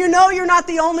isolated. When you know you're not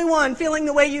the only one feeling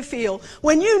the way you feel.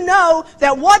 When you know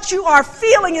that what you are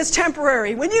feeling is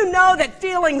temporary. When you know that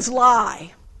feelings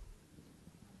lie.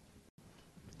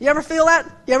 You ever feel that?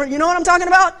 You know what I'm talking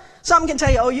about? Something can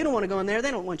tell you, oh, you don't want to go in there.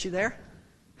 They don't want you there.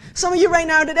 Some of you right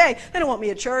now today, they don't want me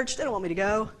at church. They don't want me to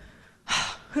go.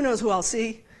 Who knows who I'll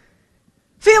see?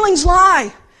 Feelings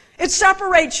lie. It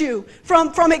separates you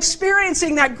from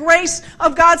experiencing that grace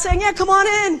of God saying, yeah, come on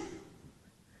in.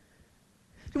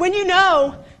 When you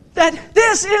know that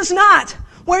this is not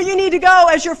where you need to go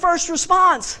as your first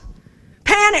response.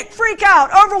 Panic, freak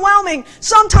out, overwhelming.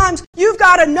 Sometimes you've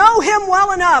got to know Him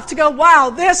well enough to go,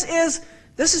 wow, this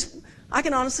is, I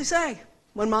can honestly say,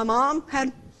 when my mom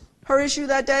had her issue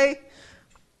that day,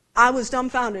 I was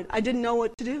dumbfounded. I didn't know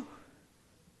what to do.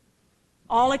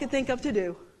 All I could think of to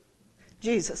do,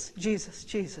 Jesus, Jesus,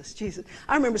 Jesus, Jesus.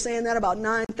 I remember saying that about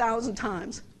 9,000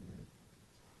 times.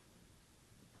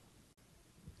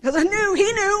 Because I knew,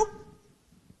 He knew.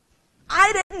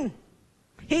 I didn't.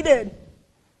 He did.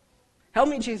 Help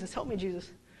me, Jesus, help me,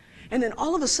 Jesus. And then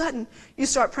all of a sudden, you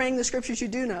start praying the scriptures you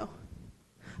do know.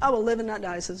 I will live and not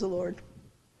die, says the Lord.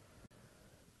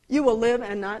 You will live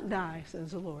and not die,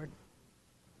 says the Lord.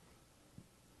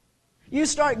 You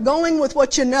start going with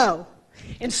what you know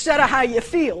instead of how you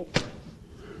feel.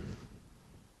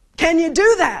 Can you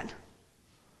do that?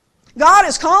 God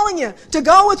is calling you to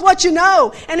go with what you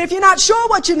know. And if you're not sure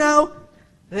what you know,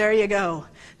 there you go.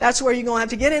 That's where you're going to have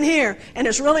to get in here. And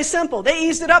it's really simple. They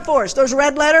eased it up for us. Those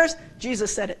red letters,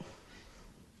 Jesus said it.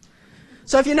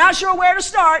 So if you're not sure where to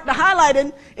start, the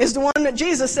highlighted is the one that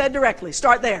Jesus said directly.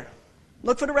 Start there.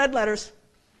 Look for the red letters.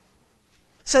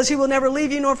 It says He will never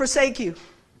leave you nor forsake you. It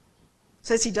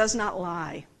says He does not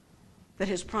lie, that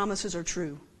His promises are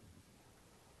true.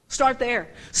 Start there.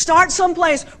 Start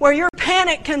someplace where your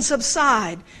panic can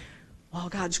subside, while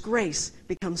God's grace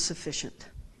becomes sufficient.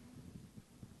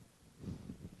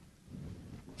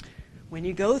 When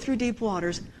you go through deep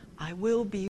waters, I will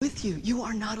be with you. You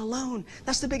are not alone.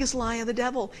 That's the biggest lie of the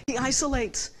devil. He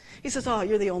isolates. He says, oh,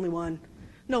 you're the only one.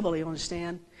 Nobody will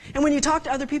understand. And when you talk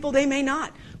to other people, they may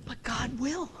not. But God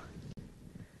will.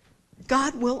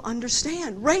 God will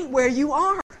understand right where you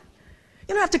are.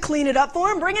 You don't have to clean it up for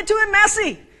him. Bring it to him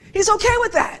messy. He's okay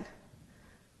with that.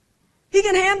 He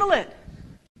can handle it.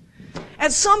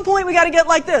 At some point, we got to get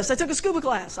like this. I took a scuba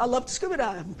class. I love to scuba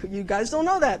dive. You guys don't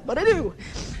know that, but I do.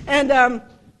 And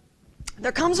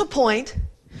there comes a point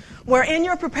where in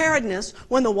your preparedness,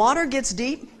 when the water gets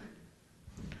deep,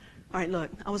 all right,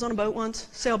 look, I was on a boat once,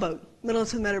 sailboat, middle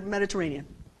of the Mediterranean.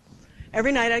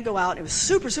 Every night I'd go out. It was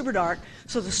super, super dark,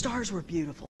 so the stars were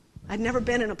beautiful. I'd never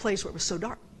been in a place where it was so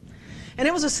dark. And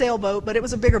it was a sailboat, but it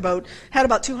was a bigger boat, had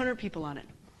about 200 people on it.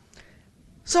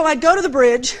 So I'd go to the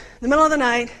bridge in the middle of the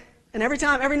night, and every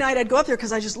night I'd go up there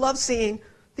because I just loved seeing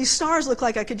these stars. Look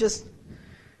like I could just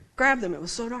grab them. It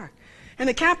was so dark. And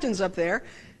the captain's up there,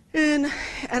 and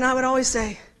I would always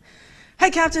say,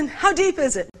 hey, Captain, how deep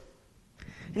is it?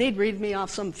 And he'd read me off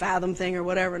some fathom thing or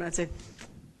whatever, and I'd say,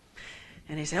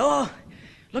 and he'd say, oh,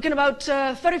 looking about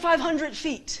 3,500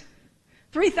 feet,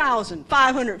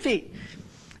 3,500 feet.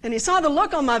 And he saw the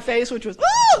look on my face, which was,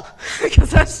 oh,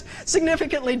 because that's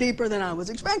significantly deeper than I was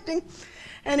expecting.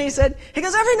 And he goes,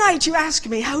 every night you ask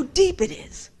me how deep it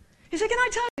is. He said, can I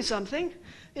tell you something?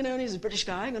 You know, and he's a British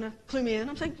guy, going to clue me in.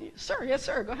 I'm saying, sir, yes,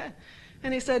 sir, go ahead.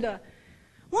 And he said,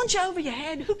 once you're over your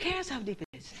head, who cares how deep it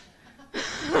is?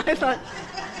 I thought,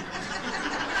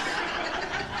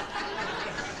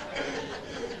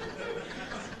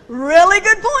 really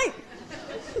good point.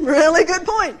 Really good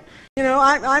point. You know,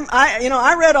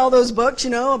 I read all those books, you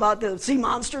know, about the sea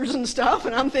monsters and stuff,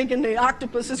 and I'm thinking the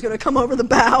octopus is going to come over the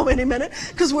bow any minute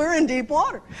because we're in deep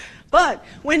water. But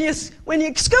when you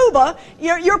scuba,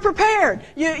 you're prepared.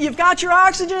 You've got your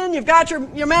oxygen, you've got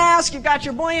your mask, you've got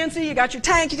your buoyancy, you got your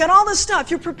tank, you got all this stuff.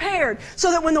 You're prepared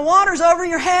so that when the water's over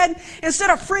your head, instead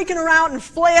of freaking around and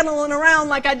flailing around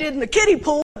like I did in the kiddie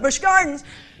pool at Busch Gardens,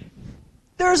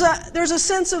 there's a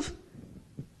sense of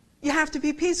you have to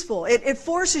be peaceful. It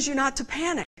forces you not to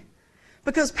panic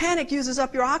because panic uses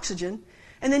up your oxygen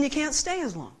and then you can't stay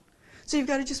as long. So you've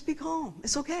got to just be calm.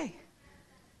 It's okay.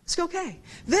 It's okay.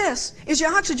 This is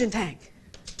your oxygen tank.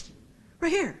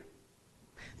 Right here.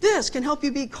 This can help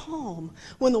you be calm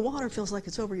when the water feels like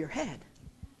it's over your head.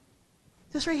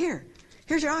 This right here.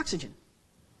 Here's your oxygen.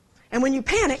 And when you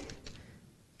panic,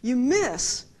 you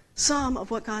miss some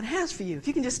of what God has for you. If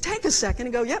you can just take a second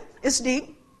and go, yep, it's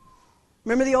deep.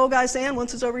 Remember the old guy saying,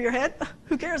 once it's over your head,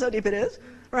 who cares how deep it is,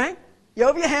 right? You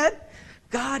over your head.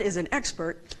 God is an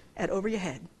expert at over your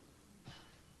head.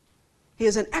 He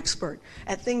is an expert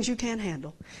at things you can't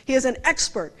handle. He is an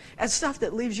expert at stuff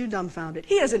that leaves you dumbfounded.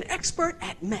 He is an expert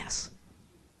at mess.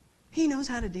 He knows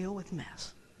how to deal with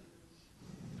mess.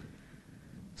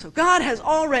 So God has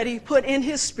already put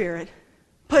His Spirit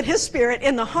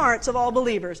in the hearts of all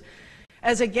believers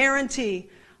as a guarantee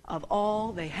of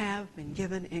all they have been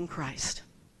given in Christ.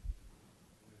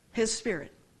 His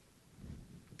Spirit.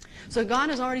 So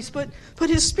God has already put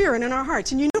His Spirit in our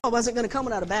hearts. And you knew I wasn't going to come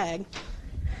without a bag.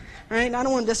 Right? I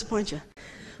don't want to disappoint you.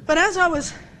 But as I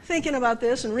was thinking about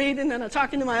this and reading and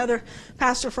talking to my other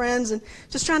pastor friends and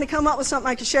just trying to come up with something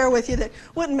I could share with you that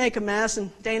wouldn't make a mess. And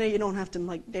Dana, you don't have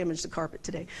to damage the carpet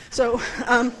today. So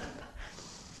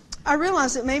I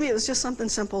realized that maybe it was just something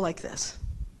simple like this.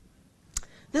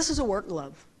 This is a work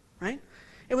glove, right?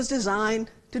 It was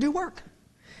designed to do work.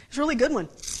 It's a really good one.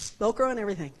 Velcro and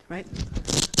everything, right?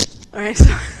 All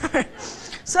right.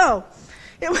 So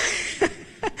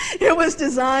it was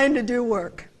designed to do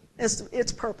work.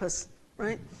 Its purpose,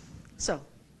 right? So,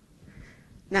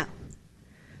 now,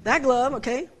 that glove,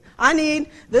 okay, I need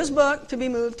this book to be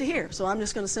moved to here. So I'm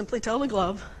just going to simply tell the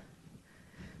glove,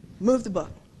 move the book.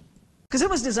 Because it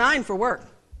was designed for work.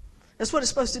 That's what it's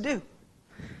supposed to do.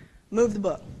 Move the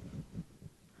book.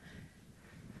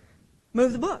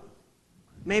 Move the book.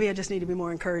 Maybe I just need to be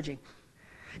more encouraging.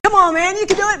 Come on, man, you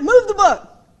can do it. Move the book.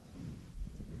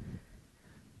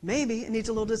 Maybe it needs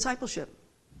a little discipleship.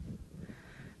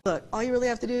 Look, all you really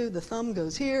have to do, the thumb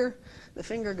goes here, the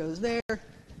finger goes there, and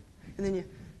then you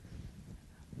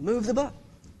move the book.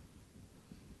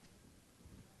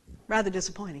 Rather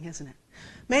disappointing, isn't it?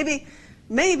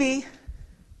 Maybe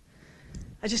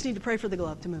I just need to pray for the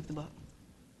glove to move the book.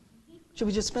 Should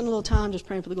we just spend a little time just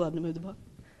praying for the glove to move the book?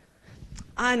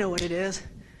 I know what it is.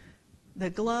 The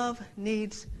glove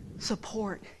needs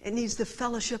support. It needs the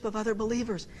fellowship of other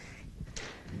believers.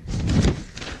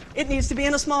 It needs to be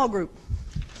in a small group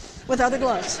with other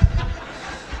gloves.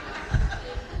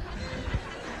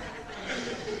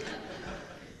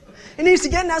 It needs to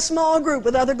get in that small group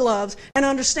with other gloves and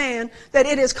understand that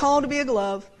it is called to be a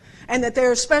glove and that there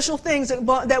are special things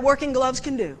that working gloves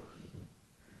can do.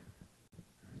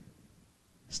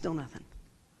 Still nothing.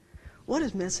 What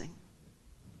is missing?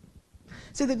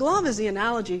 See, the glove is the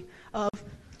analogy of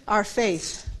our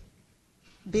faith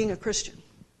being a Christian.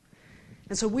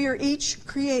 And so we are each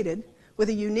created with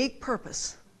a unique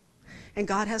purpose. And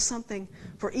God has something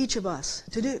for each of us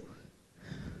to do.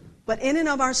 But in and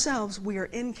of ourselves, we are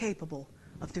incapable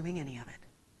of doing any of it.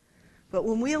 But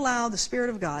when we allow the Spirit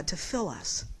of God to fill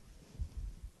us,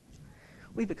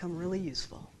 we become really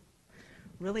useful,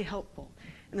 really helpful.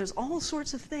 And there's all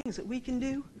sorts of things that we can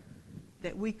do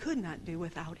that we could not do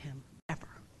without Him, ever.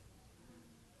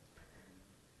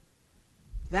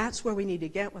 That's where we need to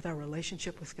get with our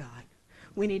relationship with God.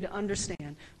 We need to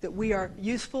understand that we are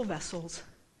useful vessels,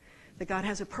 that God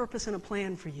has a purpose and a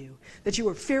plan for you, that you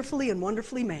are fearfully and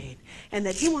wonderfully made, and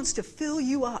that He wants to fill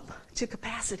you up to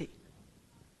capacity.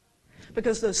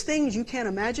 Because those things you can't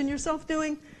imagine yourself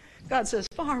doing, God says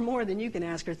far more than you can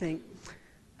ask or think,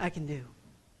 I can do.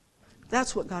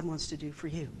 That's what God wants to do for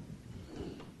you.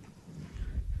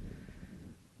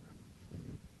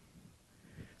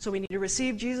 So we need to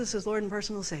receive Jesus as Lord and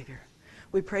personal Savior.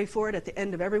 We pray for it at the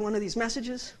end of every one of these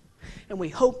messages, and we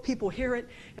hope people hear it,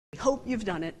 and we hope you've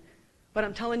done it. But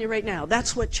I'm telling you right now,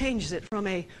 that's what changes it from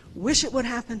a wish it would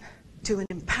happen to an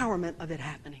empowerment of it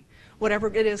happening. Whatever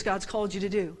it is God's called you to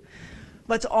do.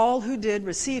 But to all who did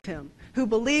receive Him, who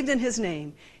believed in His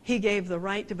name, He gave the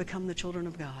right to become the children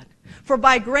of God. For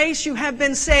by grace you have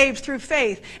been saved through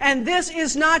faith, and this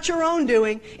is not your own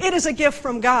doing, it is a gift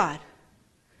from God.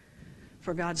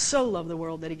 For God so loved the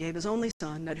world that He gave His only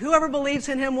Son, that whoever believes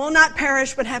in Him will not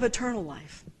perish but have eternal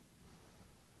life.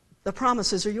 The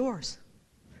promises are yours.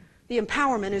 The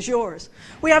empowerment is yours.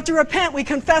 We have to repent. We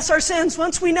confess our sins.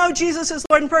 Once we know Jesus is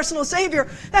Lord and personal Savior,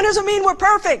 that doesn't mean we're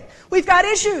perfect. We've got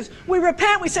issues. We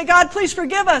repent. We say, God, please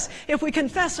forgive us. If we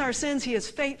confess our sins, He is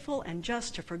faithful and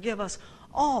just to forgive us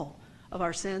all of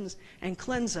our sins and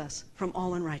cleanse us from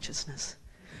all unrighteousness.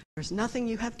 There's nothing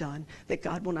you have done that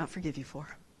God will not forgive you for.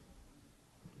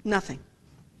 Nothing.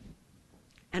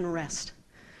 And rest.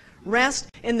 Rest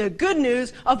in the good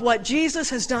news of what Jesus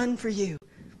has done for you.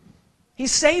 He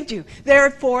saved you.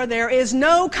 Therefore, there is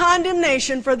no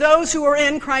condemnation for those who are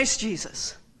in Christ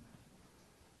Jesus.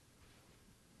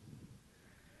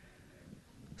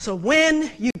 So when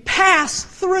you pass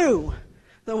through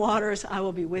the waters, I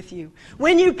will be with you.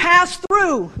 When you pass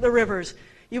through the rivers,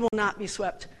 you will not be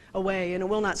swept away, and it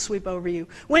will not sweep over you.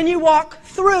 When you walk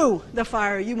through the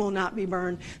fire, you will not be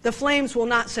burned. The flames will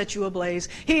not set you ablaze.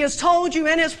 He has told you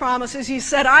in His promises, He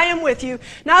said, I am with you,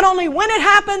 not only when it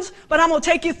happens, but I'm going to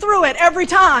take you through it every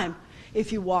time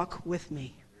if you walk with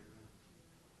me.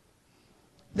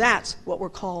 That's what we're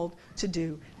called to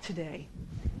do today.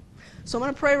 So I'm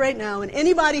going to pray right now, and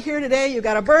anybody here today, you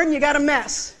got a burden, you got a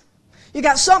mess, you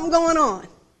got something going on.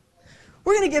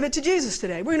 We're going to give it to Jesus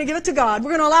today. We're going to give it to God. We're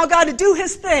going to allow God to do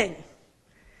His thing.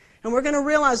 And we're going to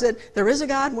realize that there is a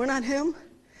God, we're not Him.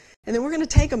 And then we're going to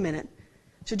take a minute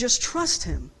to just trust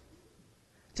Him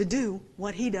to do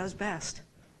what He does best,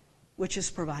 which is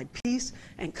provide peace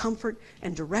and comfort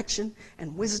and direction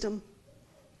and wisdom.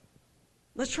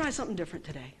 Let's try something different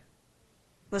today.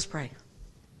 Let's pray.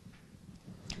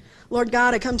 Lord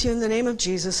God, I come to you in the name of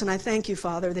Jesus, and I thank you,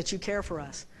 Father, that you care for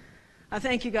us. I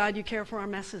thank you, God, you care for our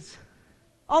messes.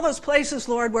 All those places,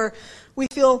 Lord, where we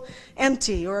feel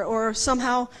empty or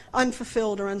somehow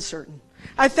unfulfilled or uncertain.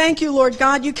 I thank you, Lord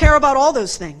God, you care about all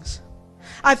those things.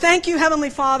 I thank you, Heavenly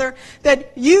Father,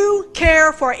 that you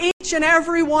care for each and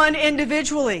every one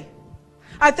individually.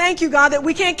 I thank you, God, that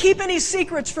we can't keep any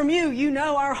secrets from you. You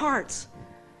know our hearts.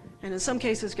 And in some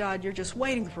cases, God, you're just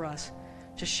waiting for us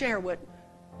to share what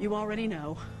you already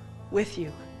know with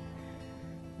you.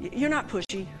 You're not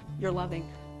pushy, you're loving.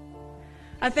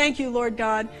 I thank you, Lord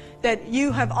God, that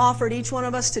you have offered each one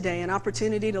of us today an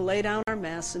opportunity to lay down our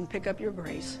mess and pick up your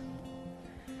grace.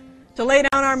 To lay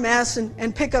down our mess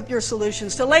and pick up your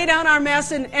solutions. To lay down our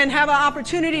mess and have an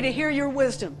opportunity to hear your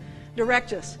wisdom.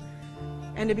 Direct us.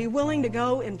 And to be willing to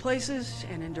go in places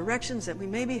and in directions that we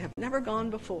maybe have never gone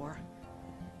before.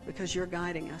 Because you're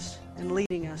guiding us and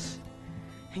leading us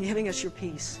and giving us your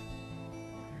peace.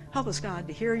 Help us, God,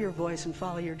 to hear your voice and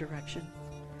follow your direction.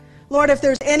 Lord, if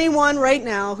there's anyone right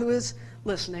now who is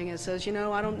listening and says, you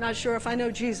know, I'm not sure if I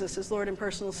know Jesus as Lord and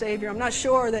personal Savior. I'm not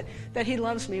sure that He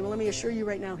loves me. Well, let me assure you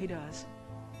right now He does.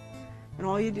 And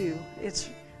all you do,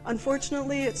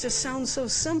 unfortunately, it just sounds so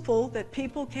simple that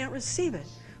people can't receive it.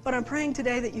 But I'm praying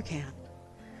today that you can.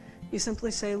 You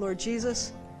simply say, Lord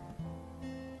Jesus,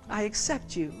 I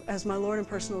accept you as my Lord and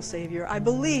personal Savior. I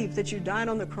believe that you died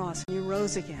on the cross and you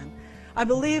rose again. I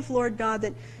believe, Lord God,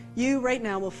 that you right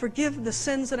now will forgive the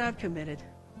sins that I've committed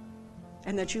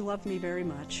and that you love me very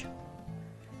much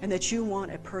and that you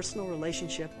want a personal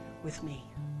relationship with me.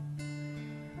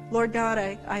 Lord God,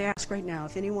 I ask right now,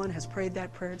 if anyone has prayed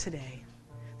that prayer today,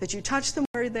 that you touch them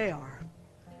where they are,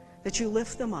 that you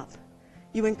lift them up,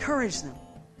 you encourage them,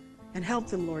 and help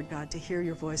them, Lord God, to hear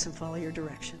your voice and follow your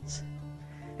directions.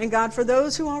 And God, for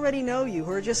those who already know you,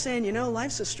 who are just saying, you know,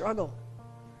 life's a struggle,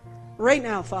 right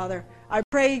now, Father, I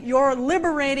pray your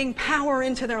liberating power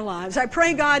into their lives. I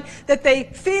pray, God, that they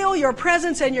feel your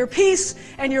presence and your peace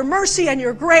and your mercy and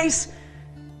your grace,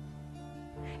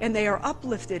 and they are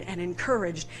uplifted and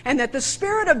encouraged, and that the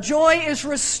spirit of joy is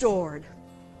restored,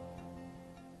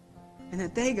 and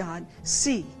that they, God,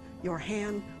 see your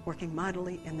hand working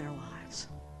mightily in their lives.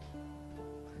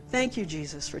 Thank you,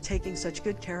 Jesus, for taking such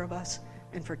good care of us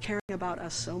and for caring about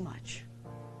us so much.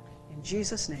 In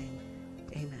Jesus' name,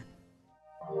 amen.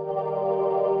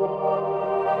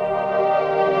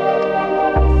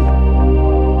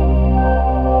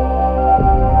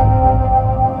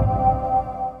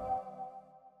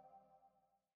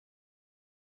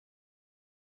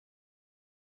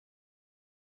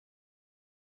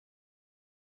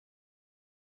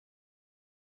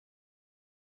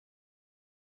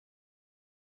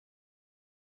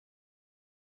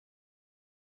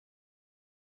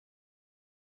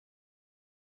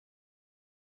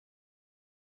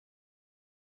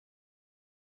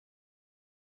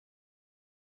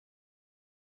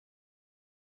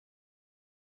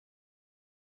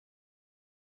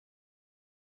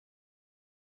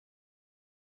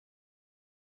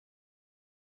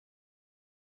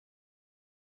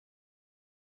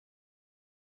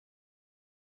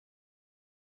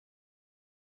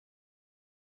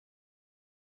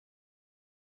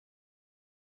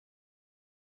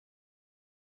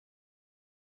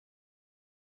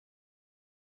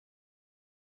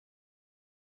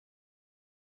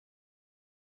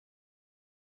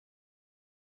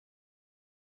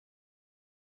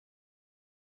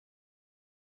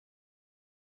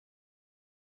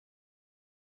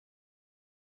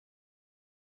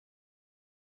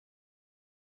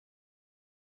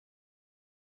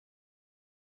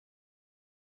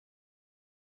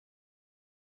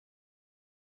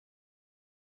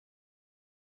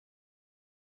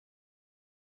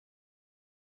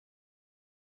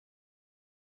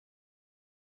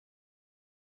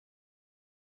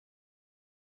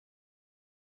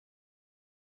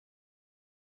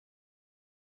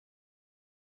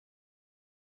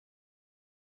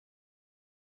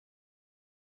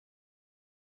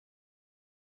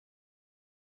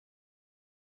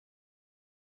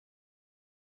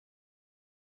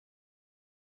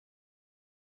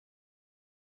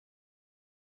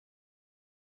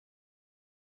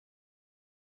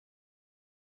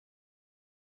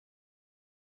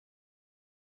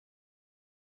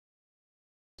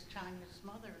 China's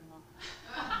mother-in-law.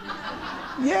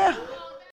 Yeah.